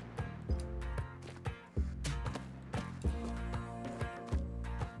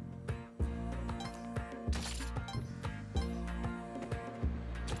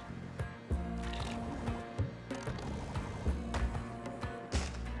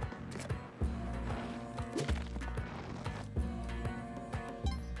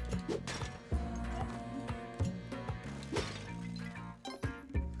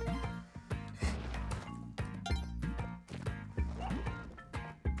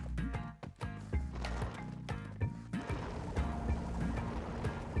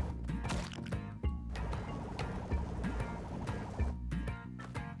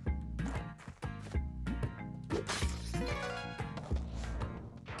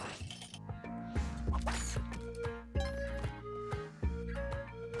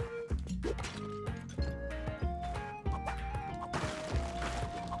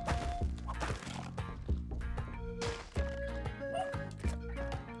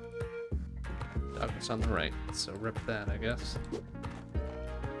 Dog's on the right, so rip that, I guess.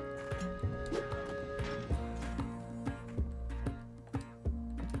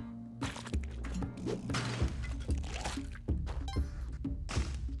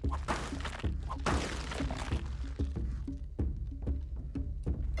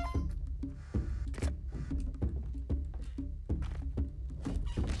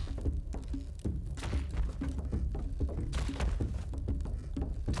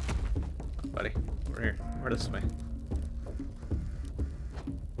 Buddy, over here. Over this way.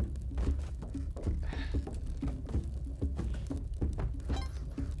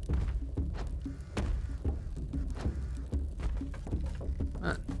 Come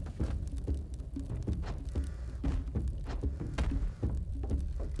on.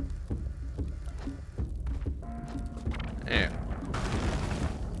 There.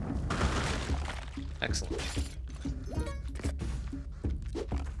 Excellent.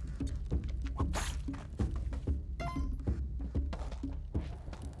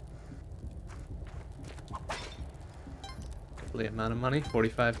 The amount of money,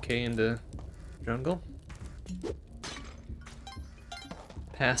 45k into jungle.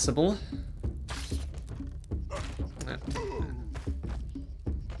 Passable.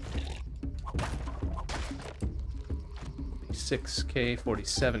 6k,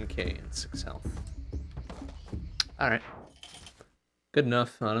 47k, and 6 health. Alright. Good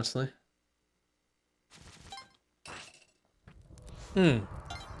enough, honestly. Of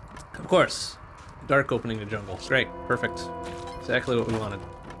course. Dark opening to jungle. Great. Perfect. Exactly what we wanted.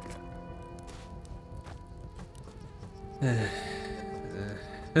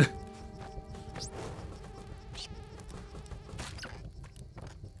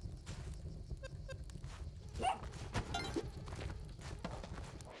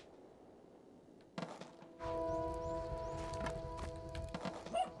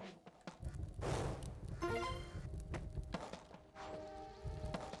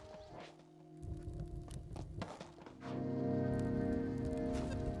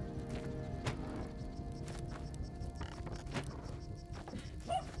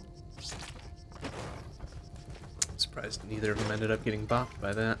 Surprised neither of them ended up getting bopped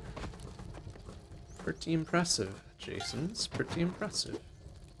by that. Pretty impressive, Jason's. Pretty impressive.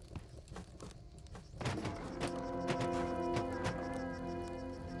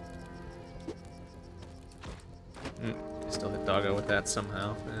 Still hit doggo with that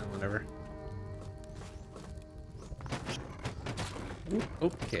somehow. Whatever. Ooh,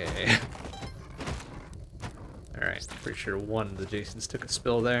 okay. Alright, pretty sure one of the Jasons took a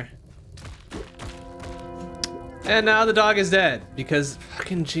spill there. And now the dog is dead because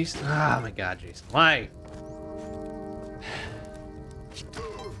fucking Jason. Oh my god, Jason. Why?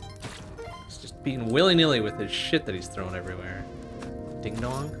 He's just being willy-nilly with his shit that he's throwing everywhere. Ding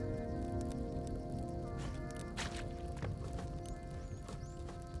dong.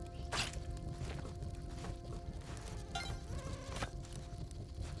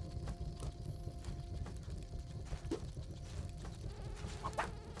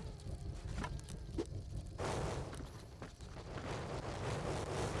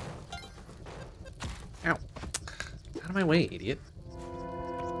 of my way, idiot.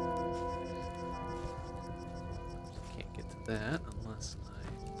 Can't get to that unless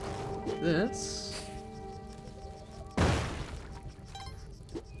I do this.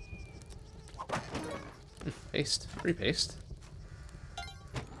 Paste. Free paste.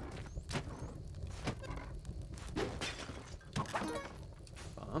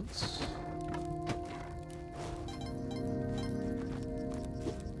 Bombs.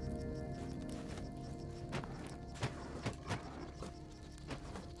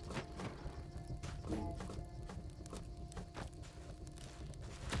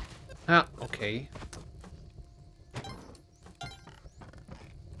 Ah, okay.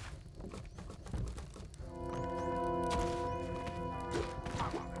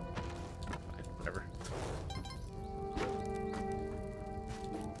 Whatever.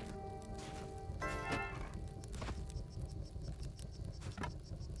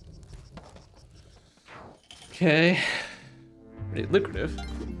 Okay. Pretty lucrative, at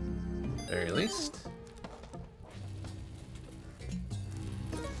the very least.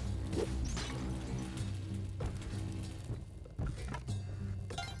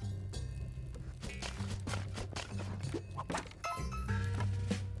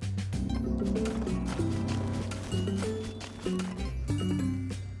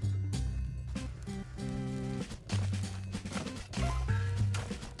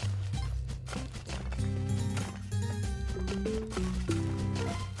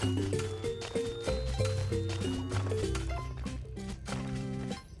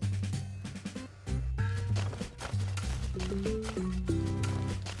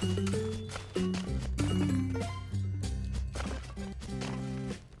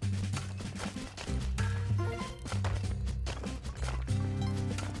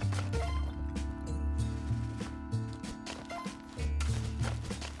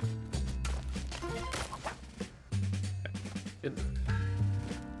 Good.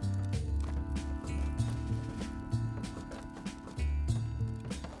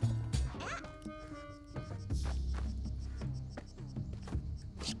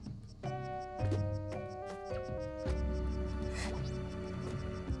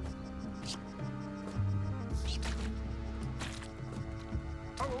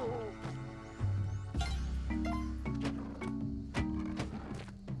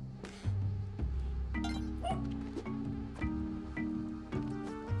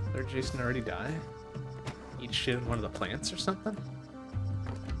 Did Jason already die? Eat shit in one of the plants or something?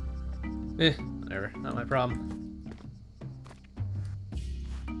 Eh, whatever. Not my problem.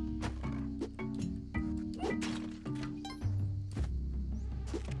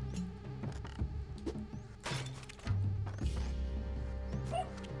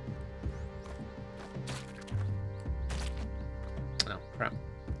 Oh, crap.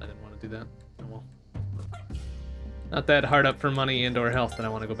 I didn't want to do that. Oh well. Not that hard up for money and or health that I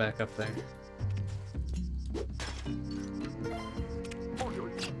want to go back up there.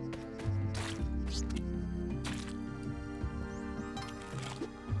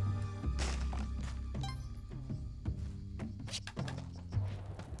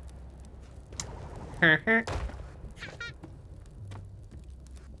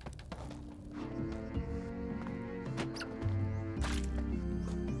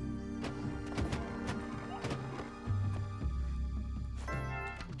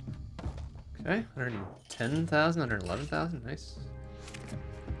 Okay, 110,000, 111,000, nice.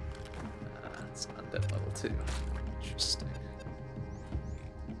 It's not that level 2. Interesting.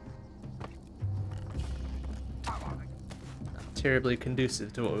 Not terribly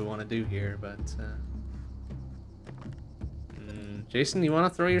conducive to what we want to do here, but... Jason, you want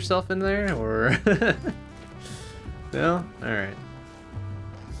to throw yourself in there, or... No? Alright.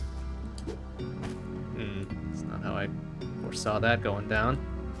 That's not how I foresaw that going down.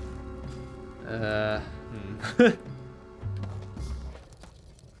 There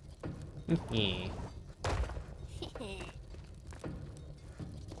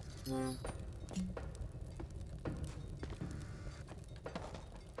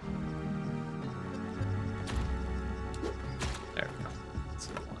we go. That's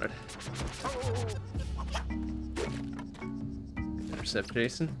what I wanted. Intercept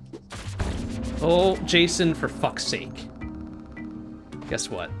Jason. Oh, Jason, for fuck's sake. Guess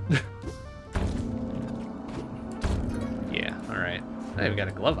what? Yeah, alright. I even got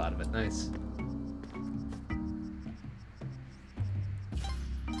a glove out of it. Nice.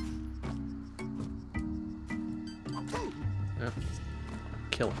 Yeah,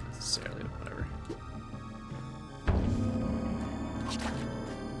 kill him necessarily, but whatever.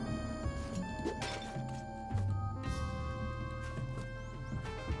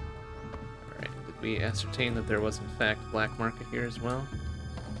 Alright, we ascertain that there was in fact a black market here as well?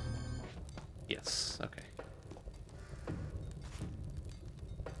 Yes, okay.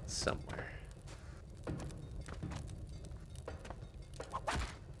 Somewhere.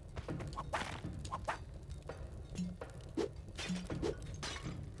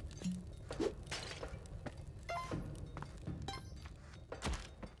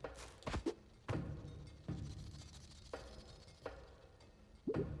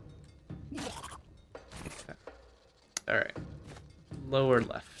 Alright. Lower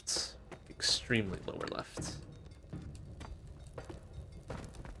left. Extremely lower left.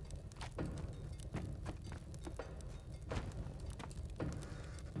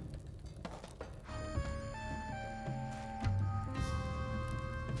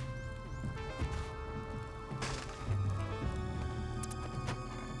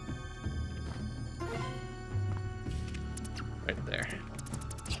 Right there.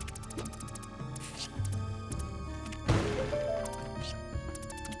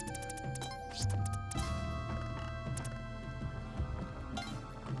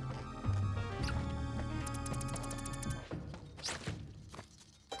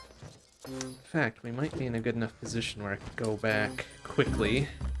 In fact, we might be in a good enough position where I can go back quickly.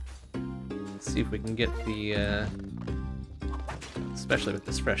 See if we can get the, especially with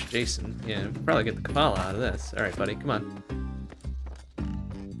this fresh Jason. Yeah, we can probably get the Kabbalah out of this. Alright, buddy, come on.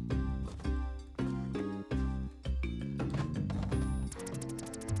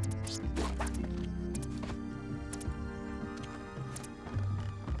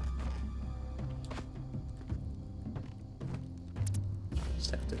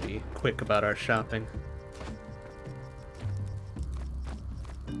 Just have to be quick about our shopping.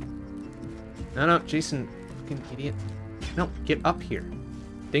 No, Jason, fucking idiot. No, get up here.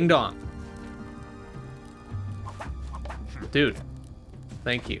 Ding dong. Dude,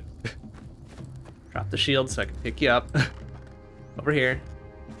 thank you. Drop the shield so I can pick you up. Over here.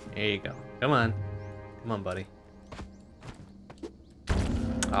 There you go. Come on. Come on, buddy.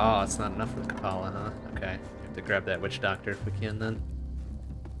 Oh, it's not enough for the Kabbalah, huh? Okay. We have to grab that witch doctor if we can then.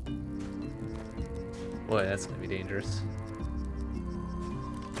 Boy, that's gonna be dangerous.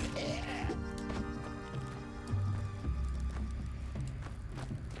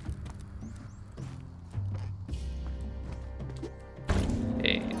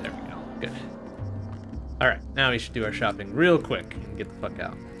 Hey, there we go. Good. Alright, now we should do our shopping real quick and get the fuck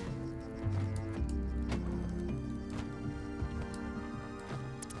out.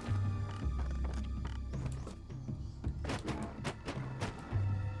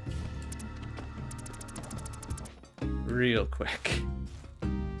 Real quick.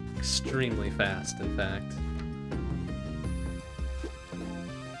 Extremely fast, in fact.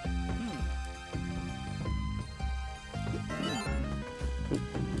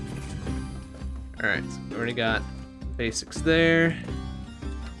 Alright, so we already got basics there.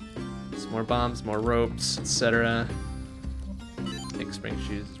 Some more bombs, more ropes, etc. Take spring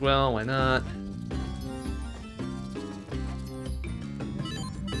shoes as well, why not?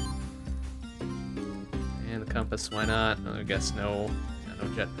 And the compass, why not? I guess no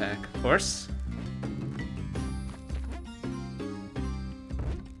jetpack, of course.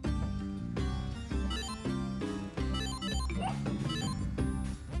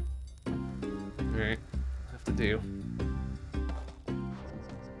 Alright, have to do.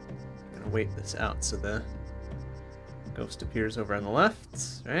 Gonna wait this out so the ghost appears over on the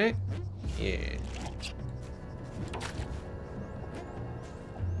left, right? Yeah.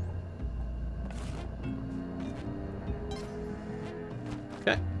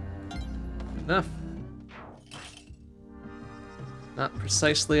 Okay. Good enough. Not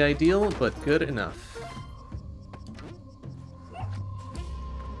precisely ideal, but good enough.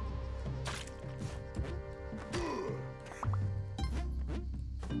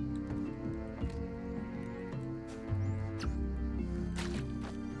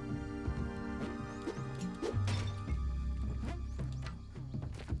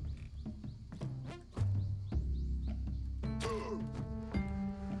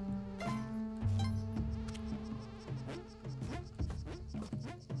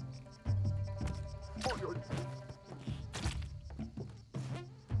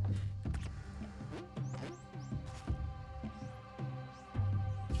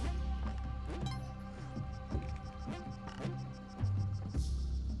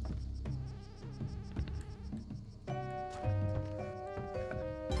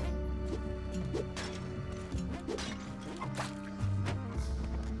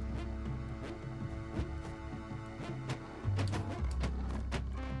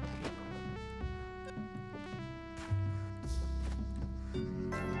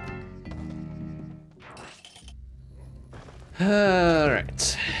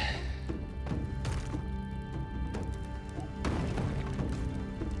 Alright.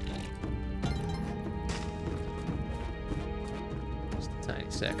 Just a tiny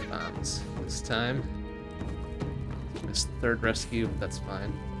sack of bombs this time. Missed the third rescue, but that's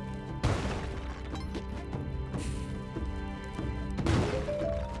fine.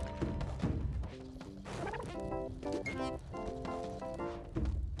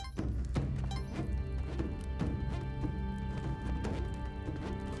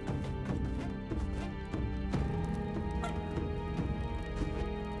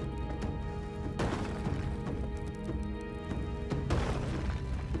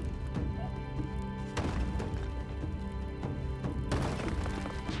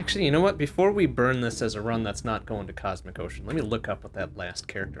 Actually, you know what? Before we burn this as a run that's not going to Cosmic Ocean, let me look up what that last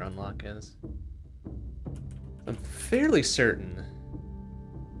character unlock is. I'm fairly certain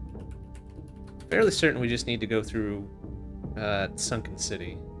we just need to go through Sunken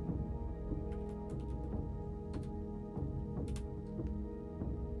City.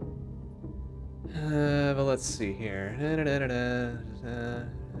 But let's see here.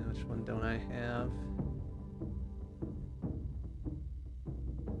 Which one don't I have?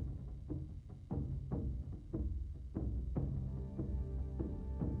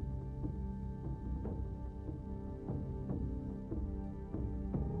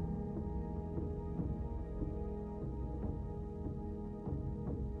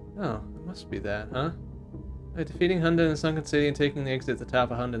 Oh, it must be that, huh? By defeating Hunden in Sunken City and taking the exit at the top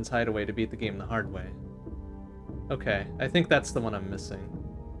of Hunden's hideaway to beat the game the hard way. Okay, I think that's the one I'm missing.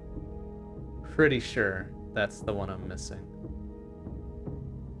 Pretty sure that's the one I'm missing.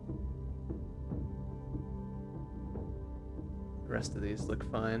 The rest of these look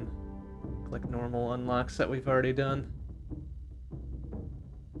fine. Look like normal unlocks that we've already done.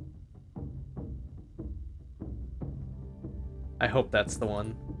 I hope that's the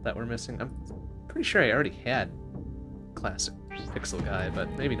one that we're missing. I'm pretty sure I already had Classic Pixel Guy, but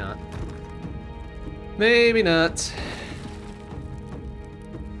maybe not. Maybe not.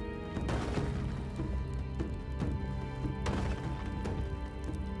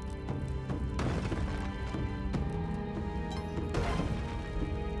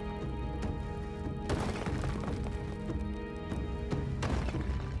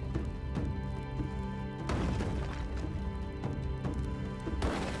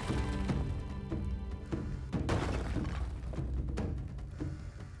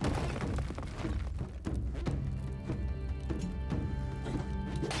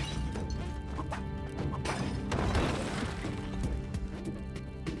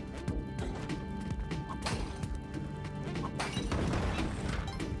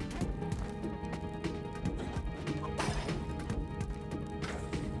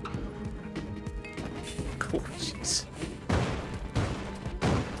 Oh, jeez.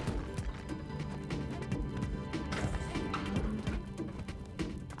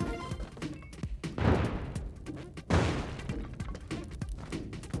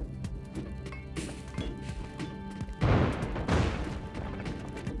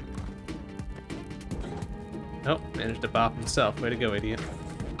 Oh, managed to bop himself. Way to go, idiot.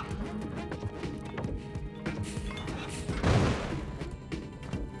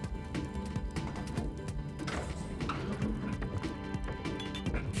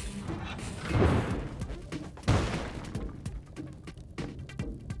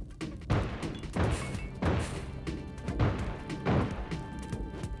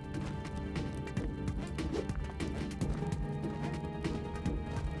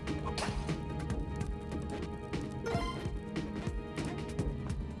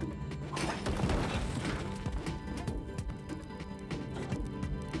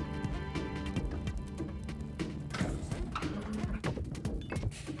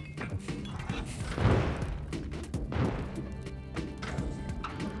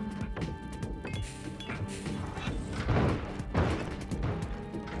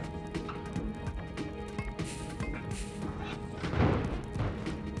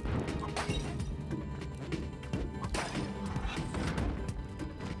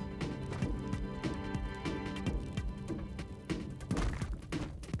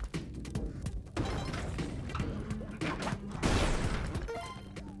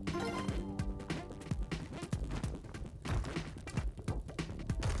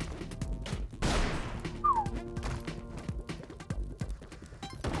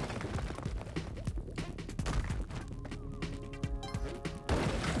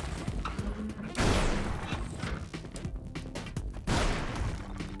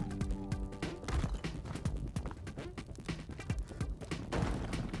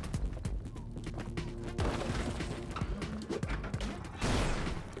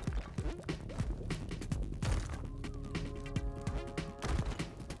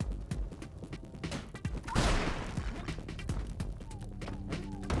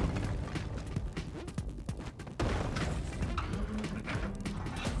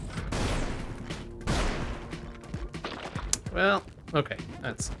 Well, okay,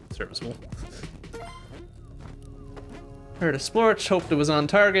 that's serviceable. Heard a splorch, hoped it was on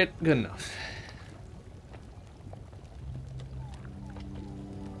target, good enough.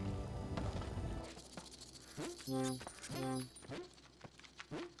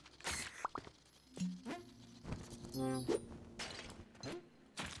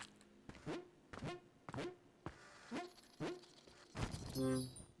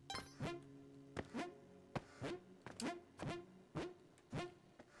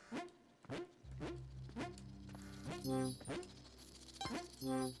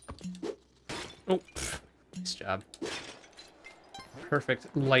 Oh, nice job.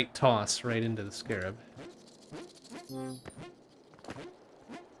 Perfect light toss right into the scarab.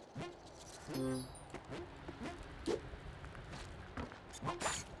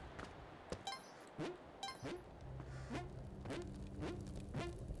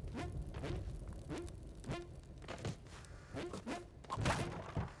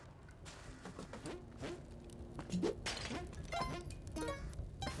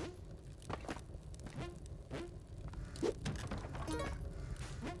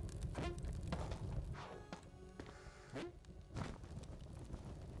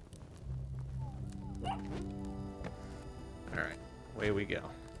 Alright, away we go.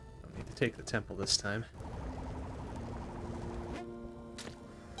 Don't need to take the temple this time.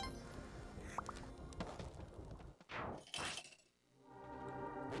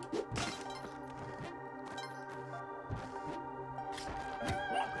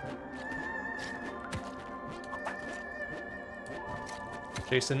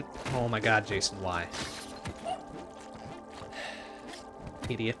 Jason, oh my god, Jason, why?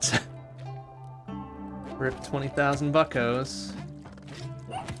 Idiots. Rip 20,000 buckos.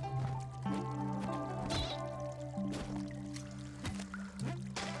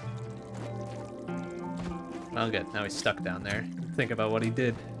 Oh good, now he's stuck down there. Think about what he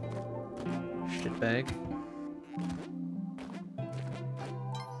did. Shitbag.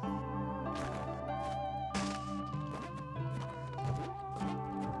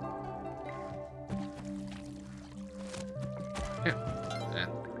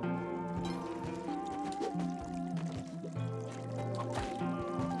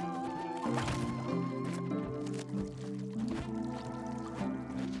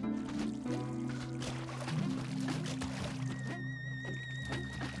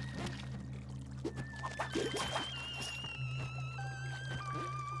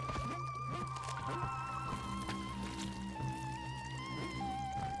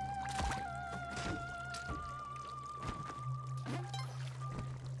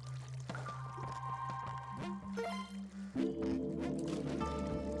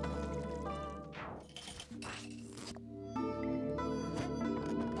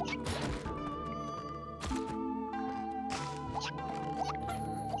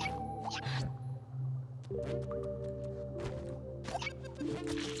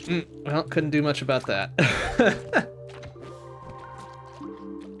 Well, couldn't do much about that.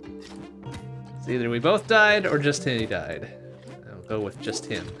 It's either we both died or just he died. I'll go with just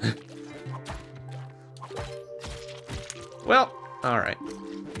him. Well, alright.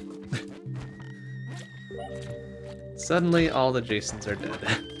 Suddenly all the Jasons are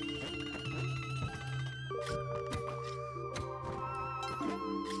dead.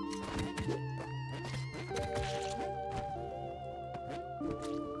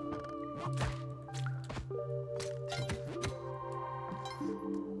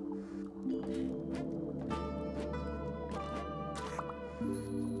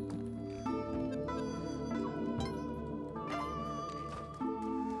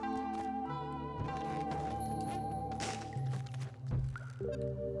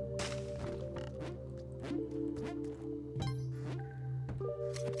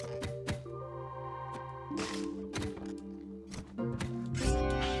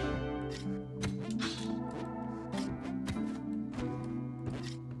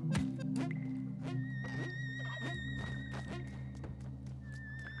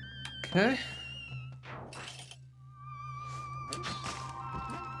 Okay.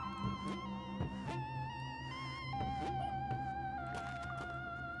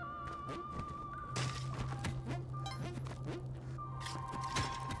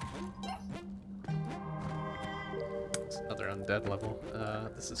 It's another undead level.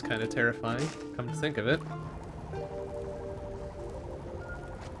 This is kind of terrifying, come to think of it.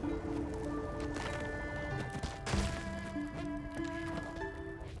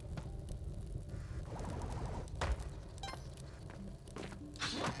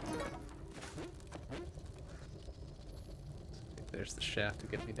 There's the shaft to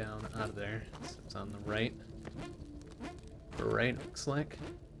get me down out of there. So it's on the right. Right, looks like.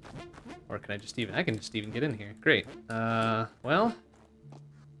 Or can I just even... I can just even get in here. Great. Well...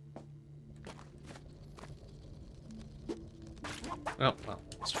 Oh, well.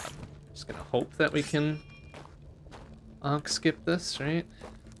 Just gonna hope that we can... skip this, right?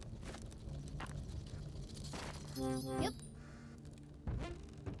 Yep.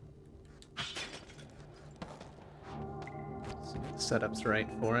 See if the setup's right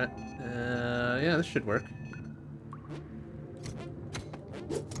for it. Yeah, this should work.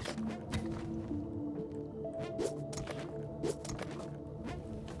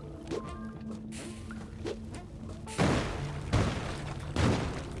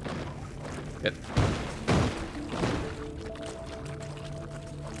 Good.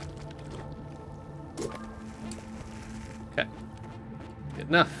 Okay. Good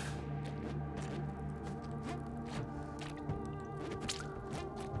enough.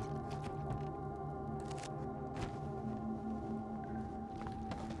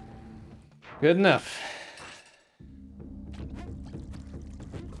 Good enough.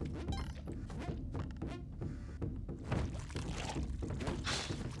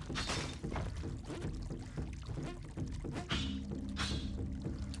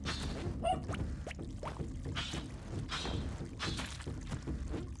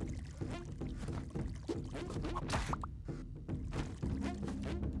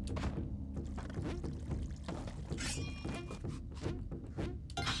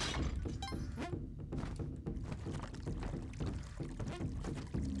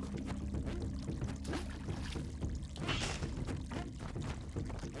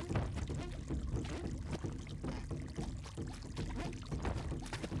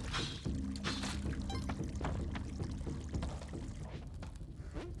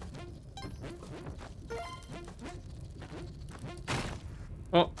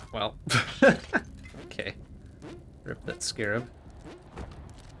 Oh, well. Okay. Rip that scarab.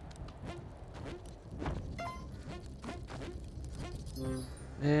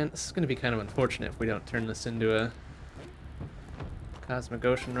 Man, this is going to be kind of unfortunate if we don't turn this into a Cosmic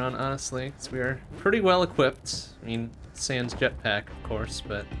Ocean run, honestly, because we are pretty well equipped. I mean, sans jetpack, of course,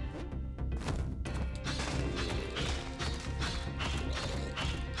 but...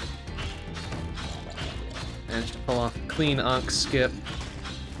 Managed to pull off a clean Ankh skip.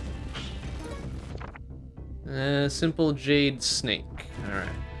 Simple Jade Snake. Alright.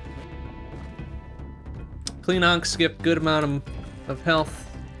 Clean Ankh skip, good amount of health.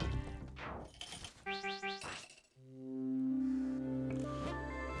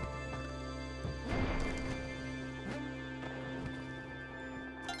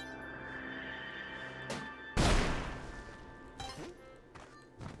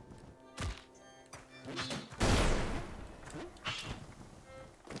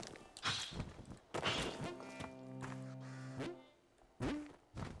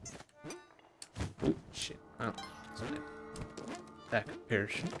 Oh, shit. Oh, it's my backup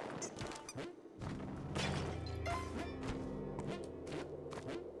parachute.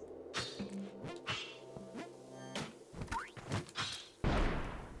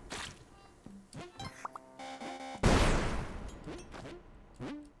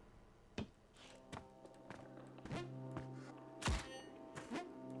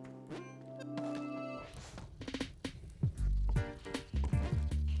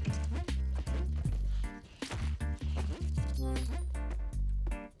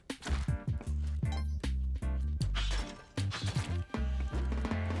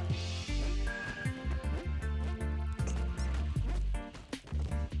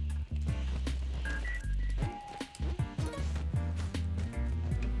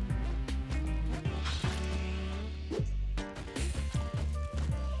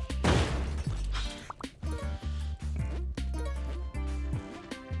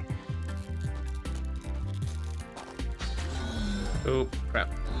 Oh, crap.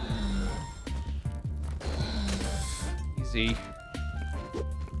 Easy.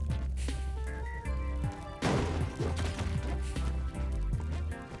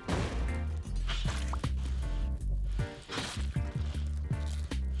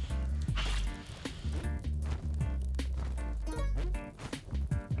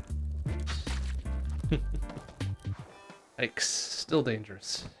 Yikes, still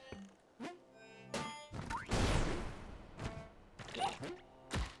dangerous.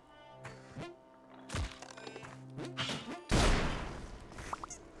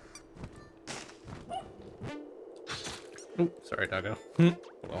 Oh, sorry, doggo.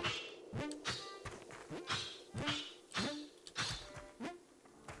 Well.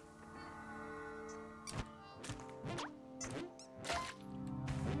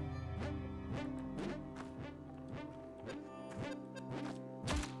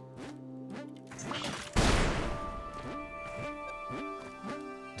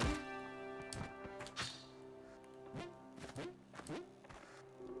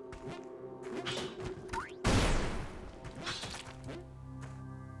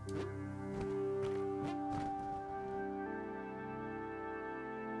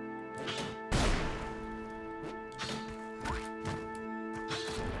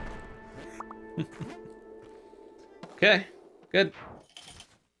 Okay, good.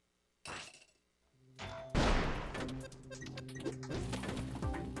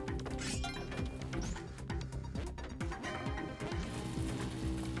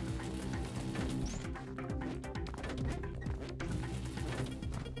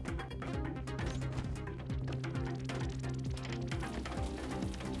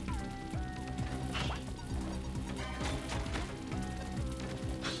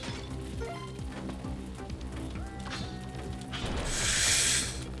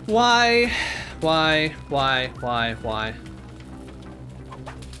 Why? Why?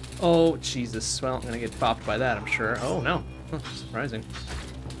 Oh, Jesus. Well, I'm gonna get popped by that, I'm sure. Oh, no. Huh, surprising.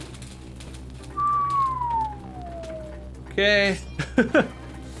 Okay.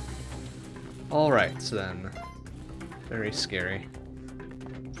 Alright, so then. Very scary.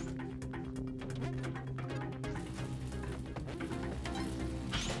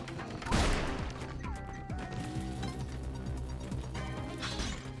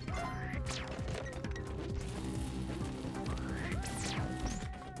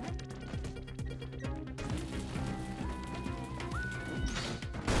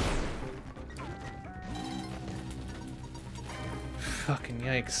 Fucking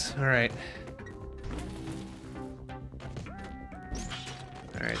yikes. Alright.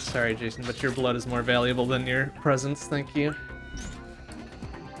 Alright, sorry, Jason, but your blood is more valuable than your presence. Thank you.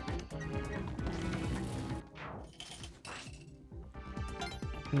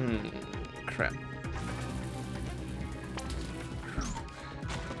 Crap.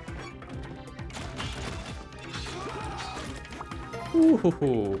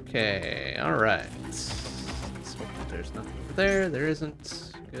 Ooh, okay, alright. Let's hope that there's nothing over there. There isn't.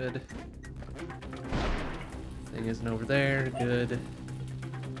 Good. Thing isn't over there. Good.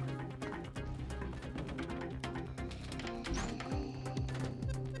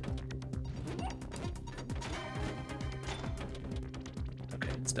 Okay,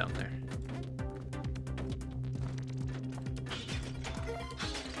 it's down there.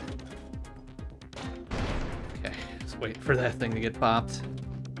 Okay, let's wait for that thing to get popped.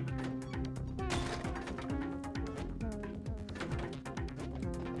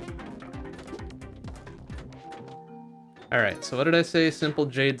 Alright, so what did I say? Simple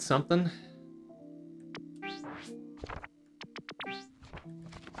jade something?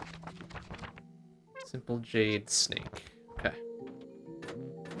 Simple jade snake. Okay.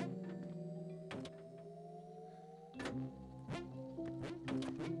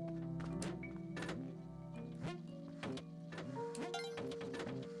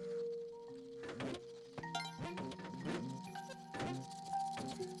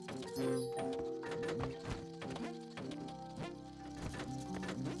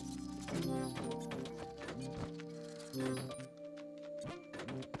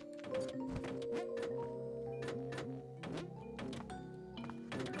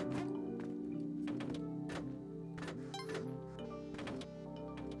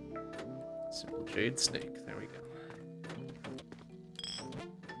 Simple jade snake. There we go.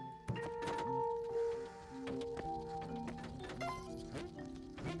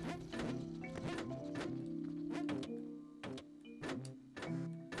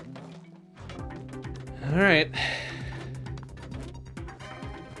 All right.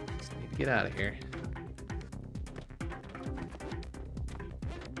 Just need to get out of here.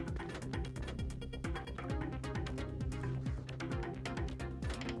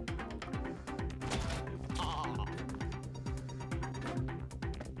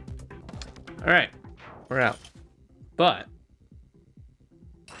 All right, we're out. But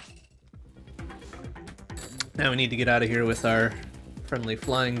now we need to get out of here with our friendly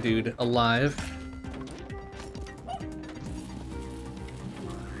flying dude alive.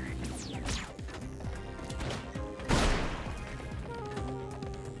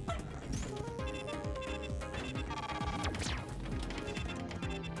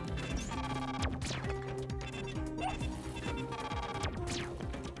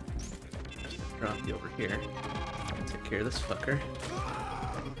 Drop you over here. Take care of this fucker.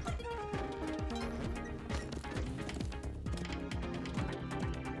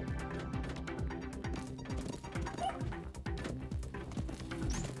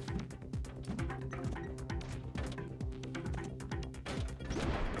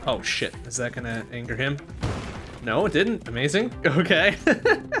 Oh shit, is that gonna anger him? No, it didn't. Amazing. Okay.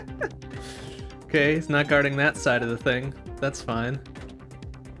 Okay, he's not guarding that side of the thing. That's fine.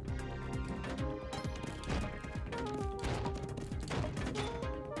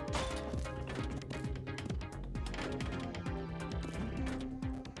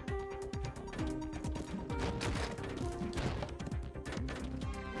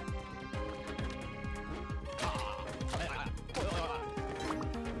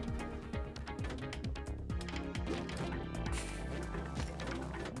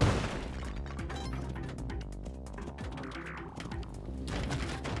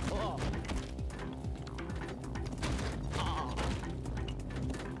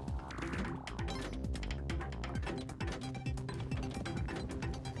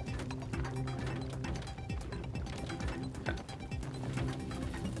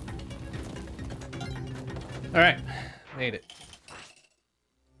 Alright, made it.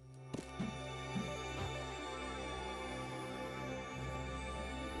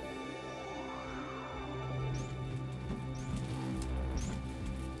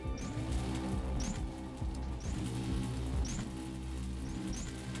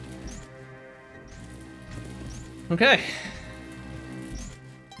 Okay.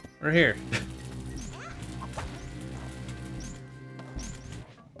 We're here.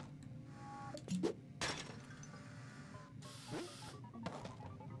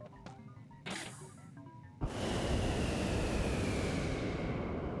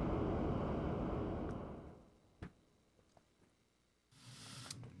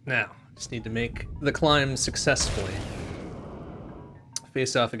 Now, just need to make the climb successfully.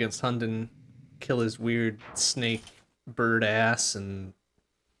 Face off against Hunden, kill his weird snake bird ass, and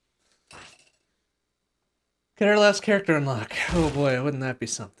get our last character unlock. Oh boy, wouldn't that be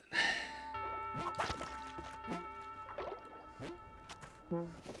something?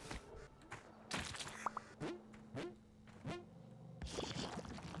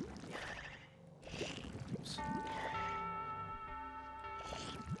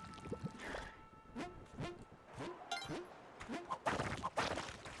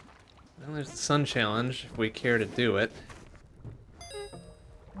 Well, there's the sun challenge, if we care to do it.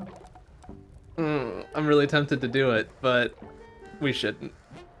 I'm really tempted to do it, but we shouldn't.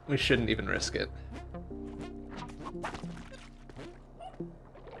 We shouldn't even risk it.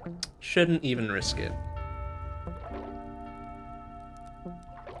 Shouldn't even risk it.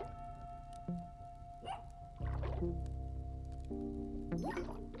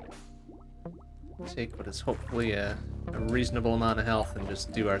 Take what is hopefully a reasonable amount of health and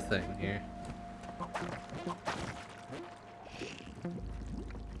just do our thing here.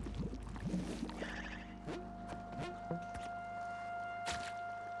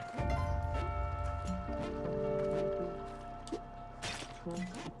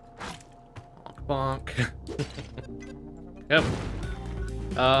 Bonk. Yep.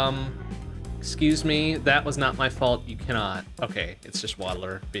 Excuse me, that was not my fault. You cannot. Okay, it's just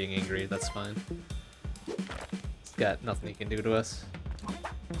Waddler being angry. That's fine. It's got nothing he can do to us.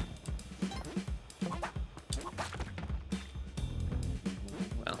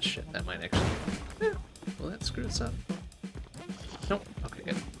 Well, shit, that might actually... Yeah, will that screw us up? Nope. Okay,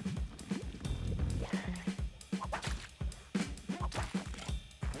 good.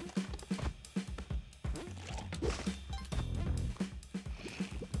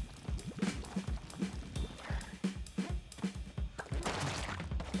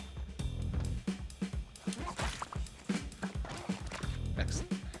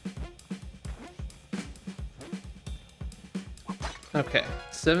 Okay,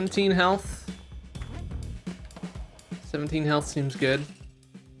 17 health. 17 health seems good.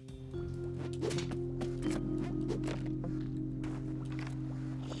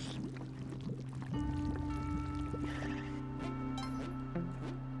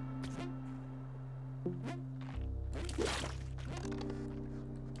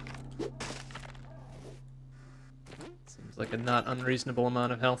 Seems like a not unreasonable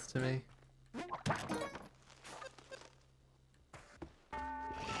amount of health to me.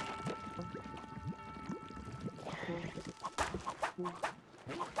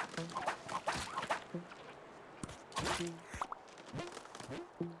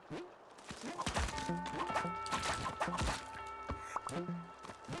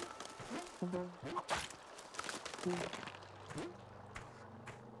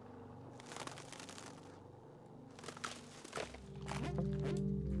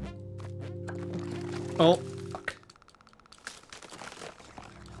 Oh, fuck.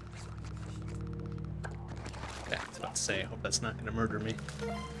 Okay, I was about to say, I hope that's not gonna murder me.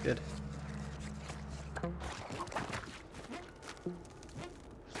 Good.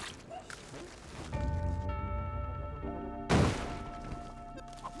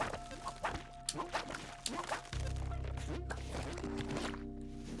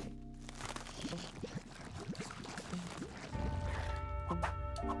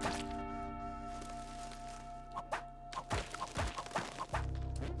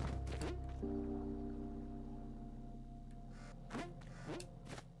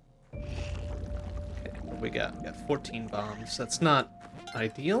 We got 14 bombs. That's not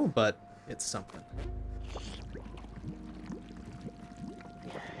ideal, but it's something.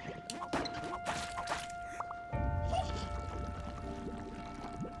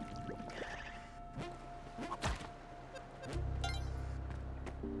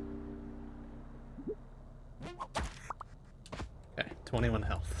 Okay, 21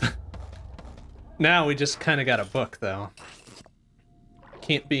 health. Now we just kind of got a book, though.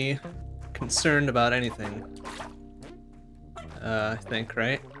 Can't be concerned about anything. I think,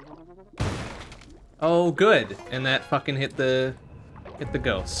 right? Oh, good. And that fucking hit the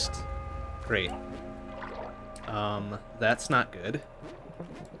ghost. Great. That's not good.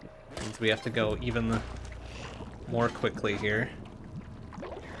 Means we have to go even more quickly here.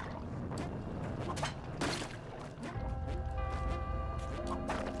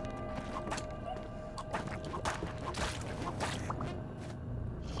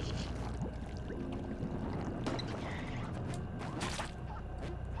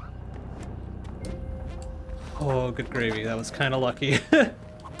 Oh, good gravy. That was kind of lucky.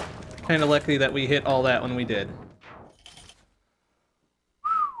 Kind of lucky that we hit all that when we did.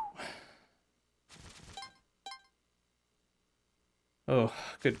 Oh,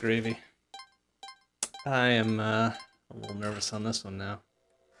 good gravy. I am a little nervous on this one now.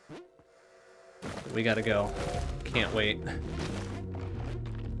 We gotta go. Can't wait.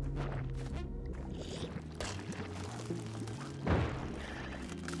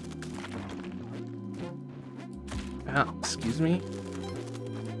 Ah, excuse me.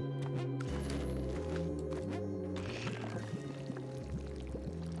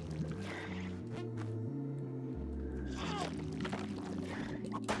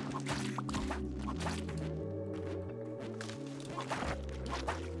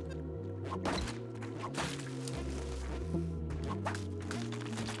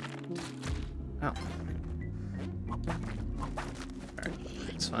 Oh. Alright,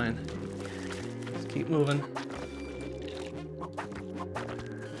 it's fine. Just keep moving.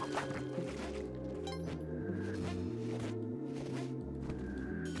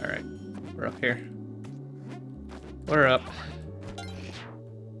 Alright, we're up here. We're up.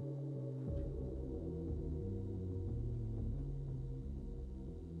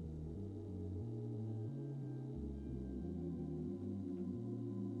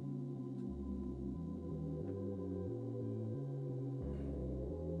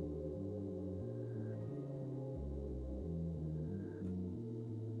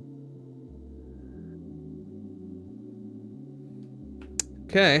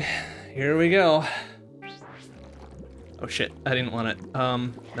 Okay, here we go. Oh shit, I didn't want it.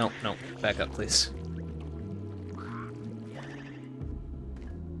 No, back up, please.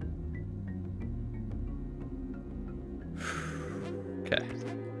 Okay.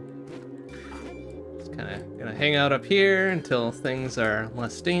 Just kinda gonna hang out up here until things are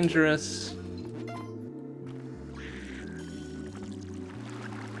less dangerous.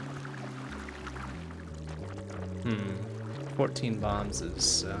 14 bombs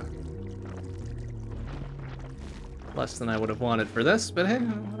is less than I would have wanted for this, but hey,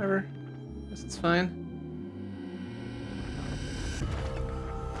 whatever. Guess it's fine.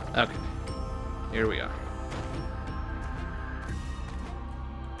 Okay, here we are.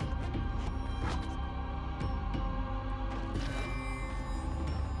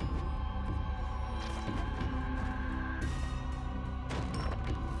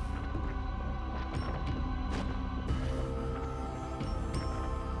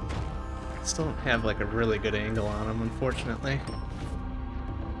 Still don't have like a really good angle on them, unfortunately.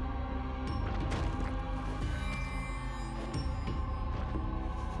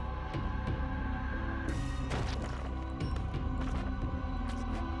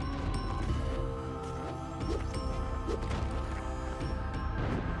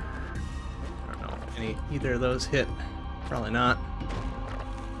 I don't know if either of those hit. Probably not.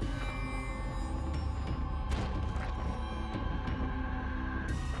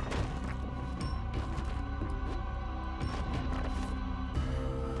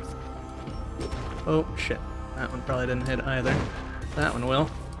 Oh, shit. That one probably didn't hit either. That one will.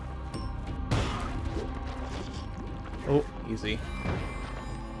 Oh, easy.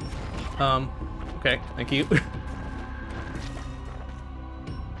 Okay, thank you.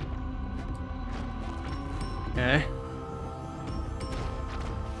 Okay.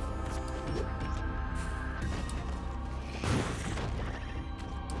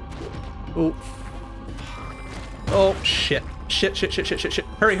 Oh. Oh, shit. Shit.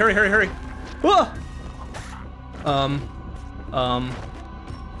 Hurry. Whoa!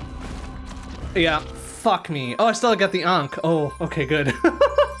 Yeah, fuck me. Oh, I still got the Ankh. Oh, okay, good.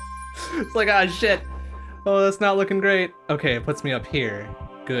 It's like, ah, shit. Oh, that's not looking great. Okay, it puts me up here.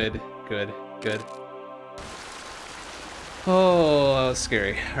 Good. Oh, that was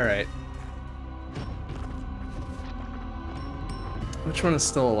scary. Alright. Which one is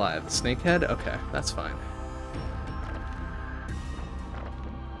still alive? The snakehead? Okay, that's fine.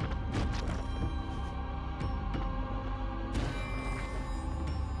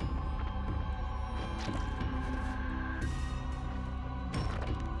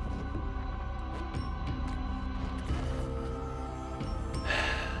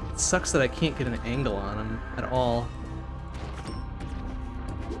 sucks that I can't get an angle on him at all.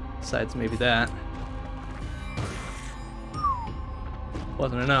 Besides maybe that.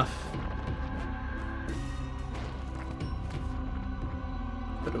 Wasn't enough.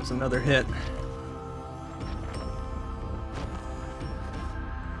 But it was another hit.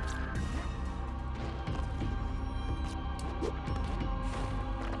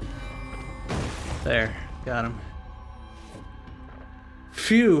 There, got him.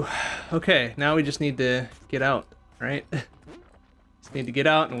 Phew. Okay, now we just need to get out, right? Just need to get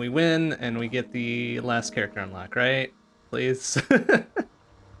out and we win and we get the last character unlock, right? Please.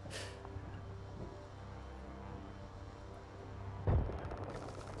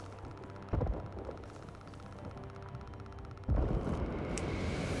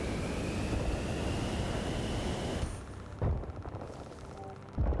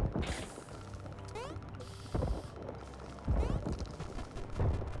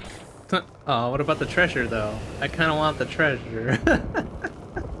 Oh, what about the treasure, though? I kind of want the treasure.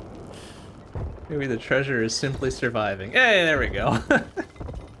 Maybe the treasure is simply surviving. Hey, there we go.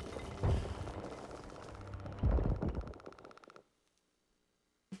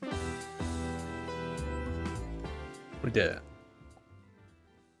 We did it.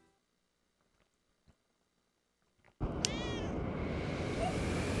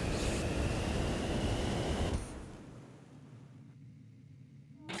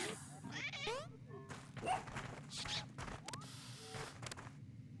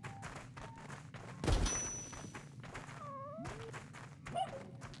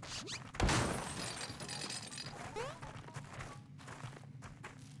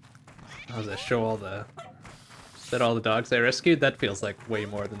 Does that show all the... Is that all the dogs I rescued? That feels like way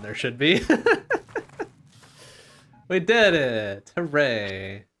more than there should be. We did it!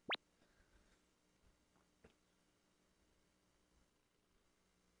 Hooray!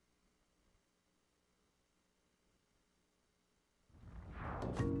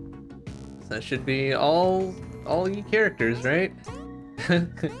 So that should be all you characters, right?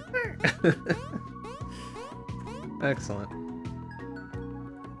 Excellent.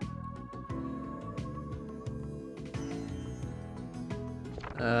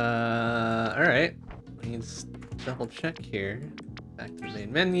 Alright. We need to double check here. Back to the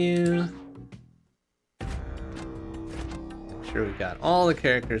main menu. Make sure we got all the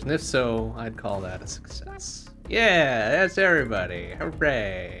characters, and if so, I'd call that a success. Yeah, that's everybody.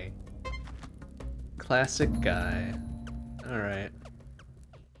 Hooray. Classic guy. Alright.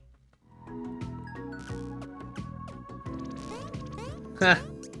 Ha!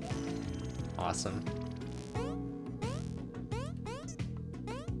 Awesome.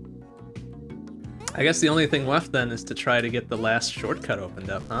 I guess the only thing left then is to try to get the last shortcut opened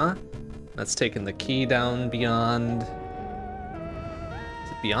up, huh? That's taking the key down beyond... Is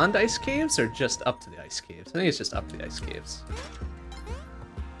it beyond ice caves or just up to the ice caves? I think it's just up to the ice caves.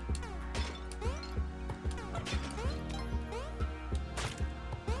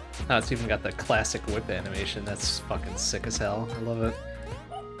 Oh, it's even got the classic whip animation. That's fucking sick as hell. I love it.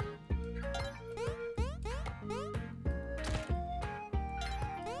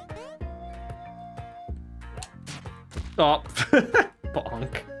 Oh,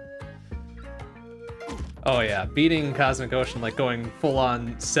 bonk. Oh yeah, beating Cosmic Ocean, like going full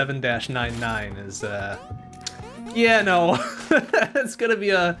on 7-99 is, yeah, no. It's gonna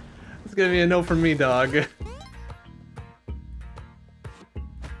be a no from me, dog.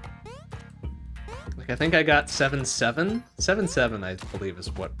 Like, I think I got 7-7? 7-7, I believe,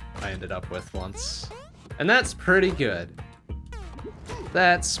 is what I ended up with once. And that's pretty good.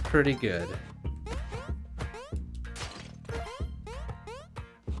 That's pretty good.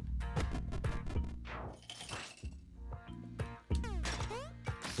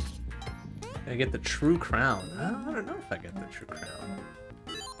 I get the true crown. I don't know if I get the true crown.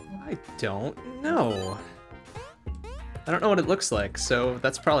 I don't know. I don't know what it looks like, so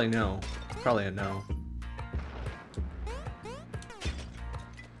that's probably no. It's probably a no.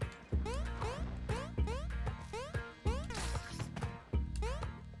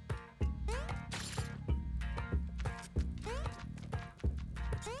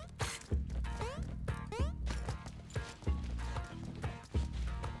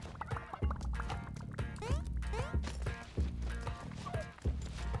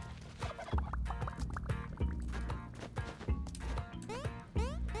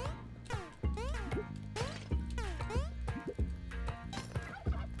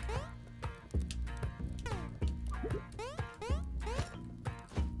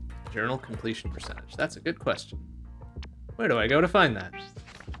 Journal completion percentage. That's a good question. Where do I go to find that?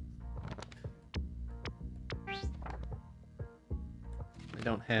 We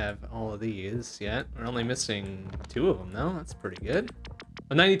don't have all of these yet. We're only missing 2 of them, though. That's pretty good.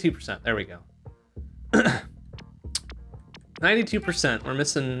 Oh, 92%. There we go. 92%. We're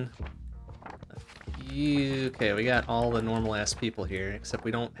missing a few. Okay, we got all the normal-ass people here, except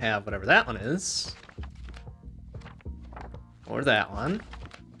we don't have whatever that one is. Or that one.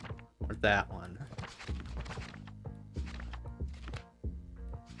 Or that one.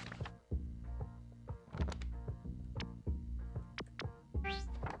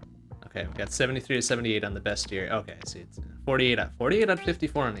 Okay, we got 73 to 78 on the best tier. Okay, I see. It's 48 out of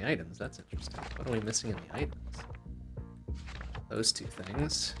 54 on the items. That's interesting. What are we missing in the items? Those 2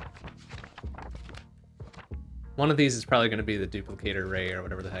 things. One of these is probably going to be the duplicator ray or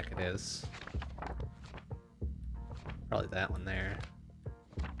whatever the heck it is. Probably that one there.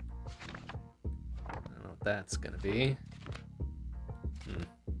 I don't know what that's going to be.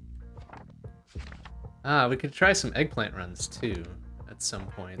 Ah, we could try some eggplant runs too at some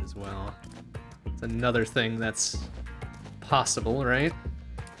point as well. It's another thing that's possible, right?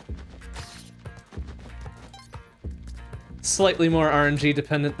 Slightly more RNG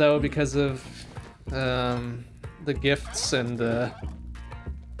dependent though because of the gifts and the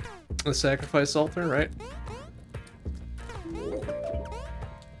sacrifice altar, right?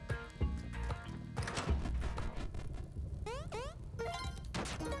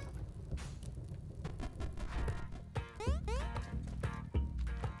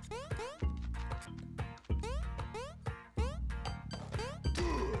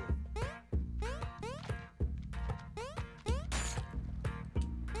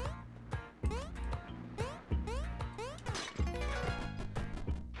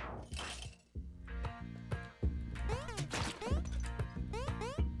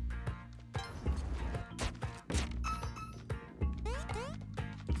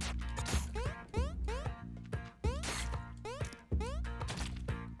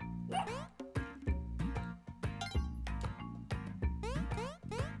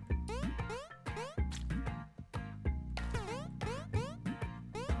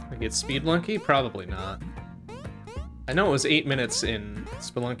 Get Spelunky? Probably not. I know it was 8 minutes in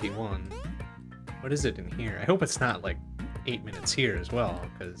Spelunky 1. What is it in here? I hope it's not like 8 minutes here as well,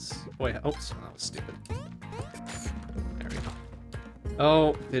 because boy, oops, that was stupid. There we go.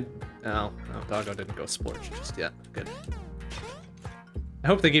 Oh, no, Doggo didn't go splurge just yet. Good. I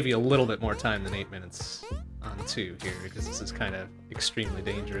hope they give you a little bit more time than 8 minutes on 2 here, because this is kind of extremely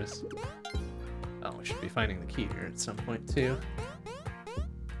dangerous. Oh, we should be finding the key here at some point too.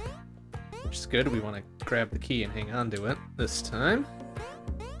 Which is good. We want to grab the key and hang on to it this time.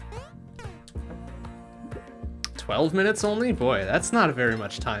 12 minutes only? Boy, that's not very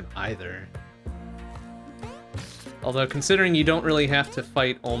much time either. Although, considering you don't really have to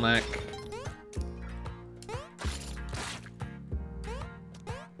fight Olmec.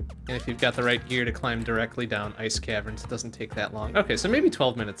 And if you've got the right gear to climb directly down ice caverns, it doesn't take that long. Okay, so maybe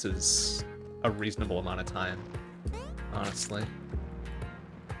 12 minutes is a reasonable amount of time, honestly.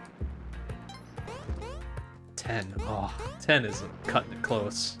 10. Oh, 10 is cutting it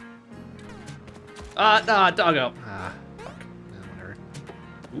close. Doggo. Fuck. Whatever.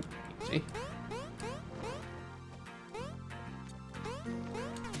 Oop, easy.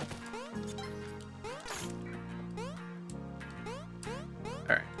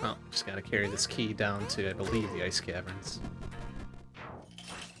 Alright, well, just gotta carry this key down to, I believe, the ice caverns.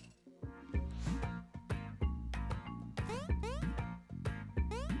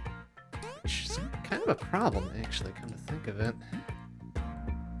 Kind of a problem, actually, come to think of it.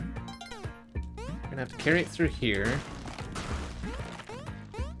 We're gonna have to carry it through here.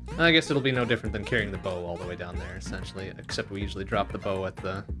 I guess it'll be no different than carrying the bow all the way down there, essentially, except we usually drop the bow at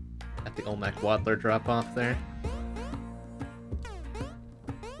the Olmec Waddler drop-off there.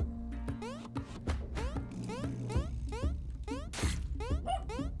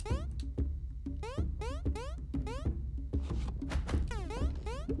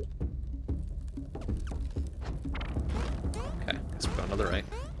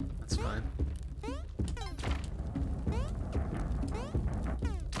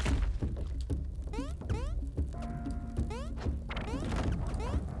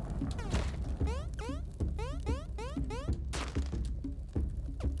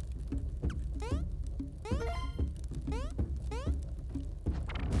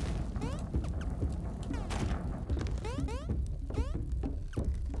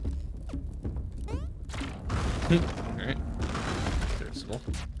 Alright. Serviceable.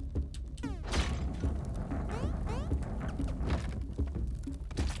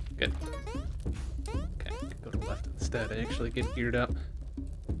 Good. Okay, go to the left instead. I actually get geared up.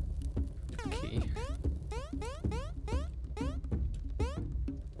 Key.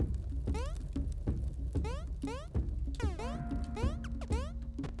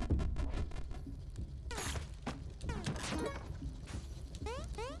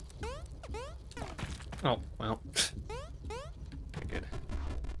 Oh, well. Good.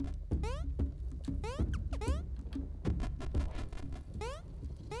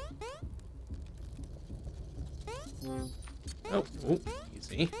 Oh, oh,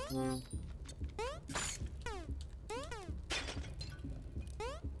 easy. Oh.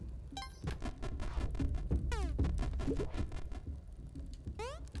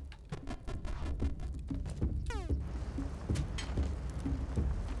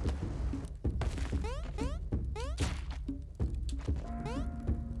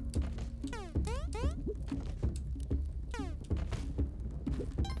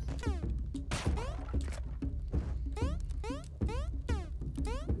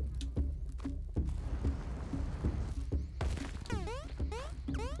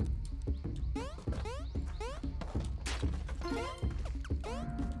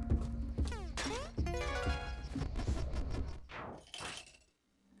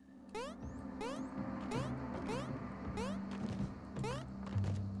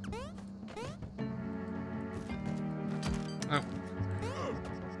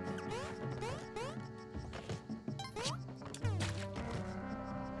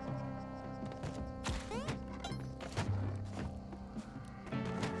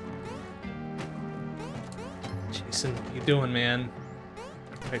 Jason, what you doing, man?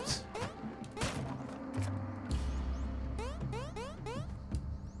 Right.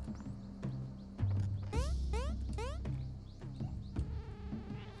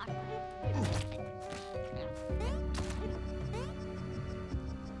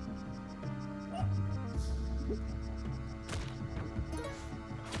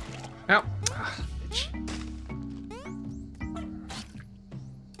 Ow. Ah, bitch.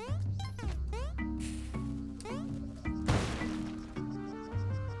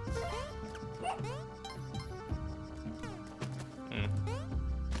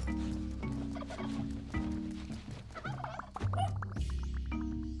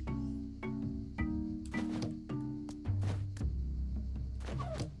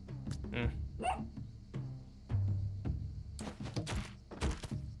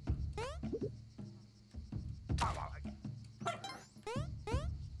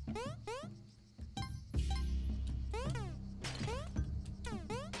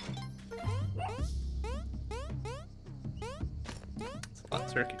 A lot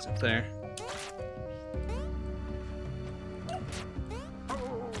of turkeys up there.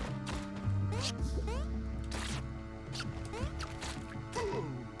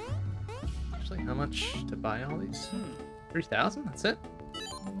 Actually, how much to buy all these? 3,000? That's it?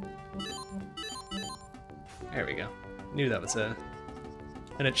 There we go. Knew that was an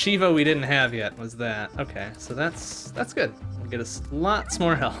achievo we didn't have yet, was that. Okay, so that's good. It'll get us lots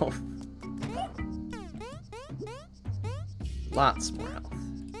more health. Lots more health.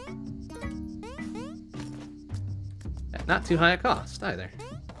 At not too high a cost either.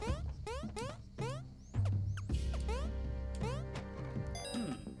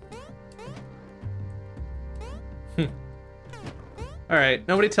 Alright,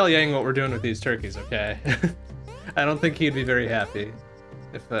 nobody tell Yang what we're doing with these turkeys, okay? I don't think he'd be very happy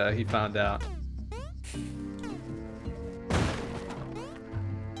if he found out.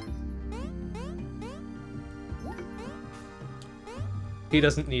 He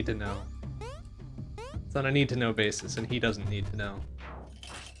doesn't need to know. It's on a need-to-know basis, and he doesn't need to know.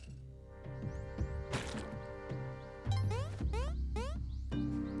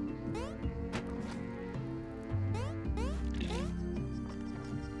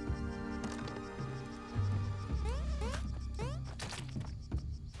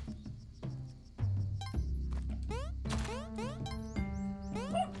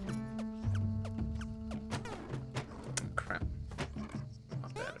 Crap.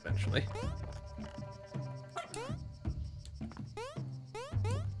 Not bad eventually.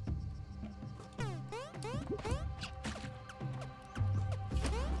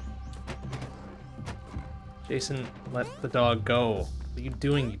 Jason, let the dog go. What are you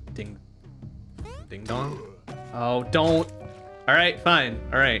doing, you ding dong? Oh, don't. All right, fine.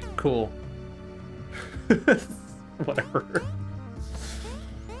 All right, cool. Whatever.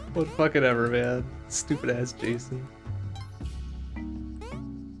 What fucking ever, man. Stupid ass Jason.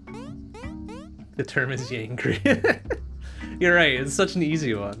 The term is yangry. You're right, it's such an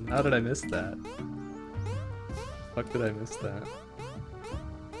easy one. How did I miss that? Fuck did I miss that?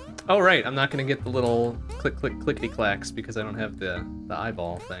 Oh right, I'm not gonna get the little clickety clacks because I don't have the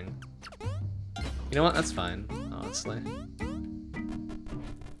eyeball thing. You know what? That's fine, honestly.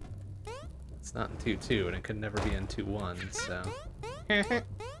 It's not in 2-2, and it could never be in 2-1, so.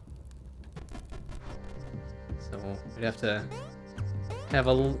 So we'd have to have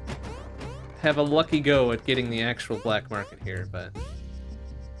have a lucky go at getting the actual black market here, but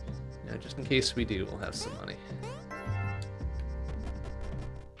you know, just in case we do, we'll have some money.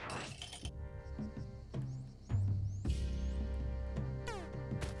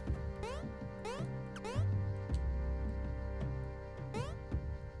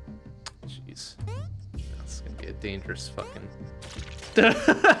 Jeez. That's gonna be a dangerous fucking...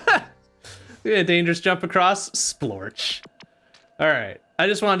 a dangerous jump across. Splorch. Alright. I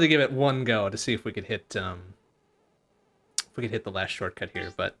just wanted to give it one go to see if we could hit, the last shortcut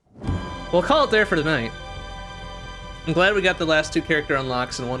here, but we'll call it there for tonight. I'm glad we got the last 2 character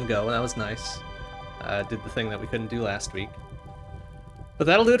unlocks in one go. That was nice. Did the thing that we couldn't do last week. But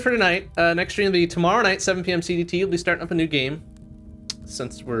that'll do it for tonight. Next stream will be tomorrow night, 7 p.m. CDT. We'll be starting up a new game,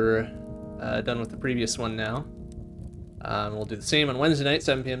 since we're done with the previous one now. We'll do the same on Wednesday night,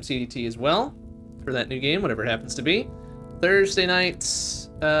 7 p.m. CDT as well, for that new game, whatever it happens to be. Thursday nights,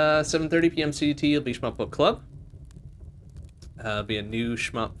 7:30 p.m. CDT will be Shmup Book Club. Be a new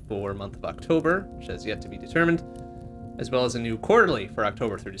shmup for month of October, which has yet to be determined, as well as a new quarterly for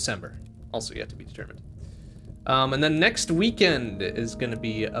October through December, also yet to be determined. And then next weekend is going to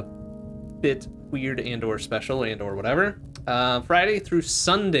be a bit weird and/or special and/or whatever. Friday through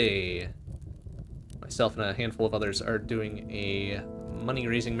Sunday, myself and a handful of others are doing a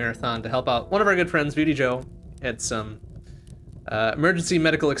money-raising marathon to help out one of our good friends, Beauty Joe. Had some emergency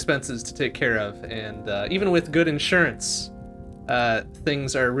medical expenses to take care of, and even with good insurance,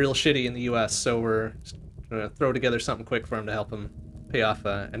 things are real shitty in the US, so we're gonna throw together something quick for him to help him pay off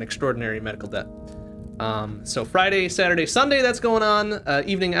an extraordinary medical debt. So Friday, Saturday, Sunday, that's going on.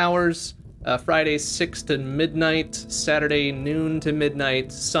 Evening hours, Friday 6 to midnight, Saturday noon to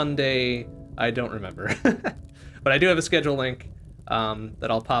midnight, Sunday, I don't remember. But I do have a schedule link that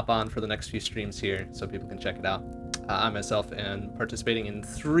I'll pop on for the next few streams here, so people can check it out. I myself am participating in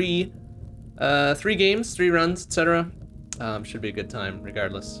 3 games, 3 runs, etc. Should be a good time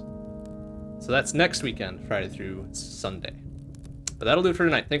regardless. So that's next weekend, Friday through Sunday. But that'll do it for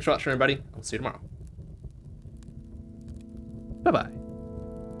tonight. Thanks for watching, everybody. I'll see you tomorrow. Bye-bye.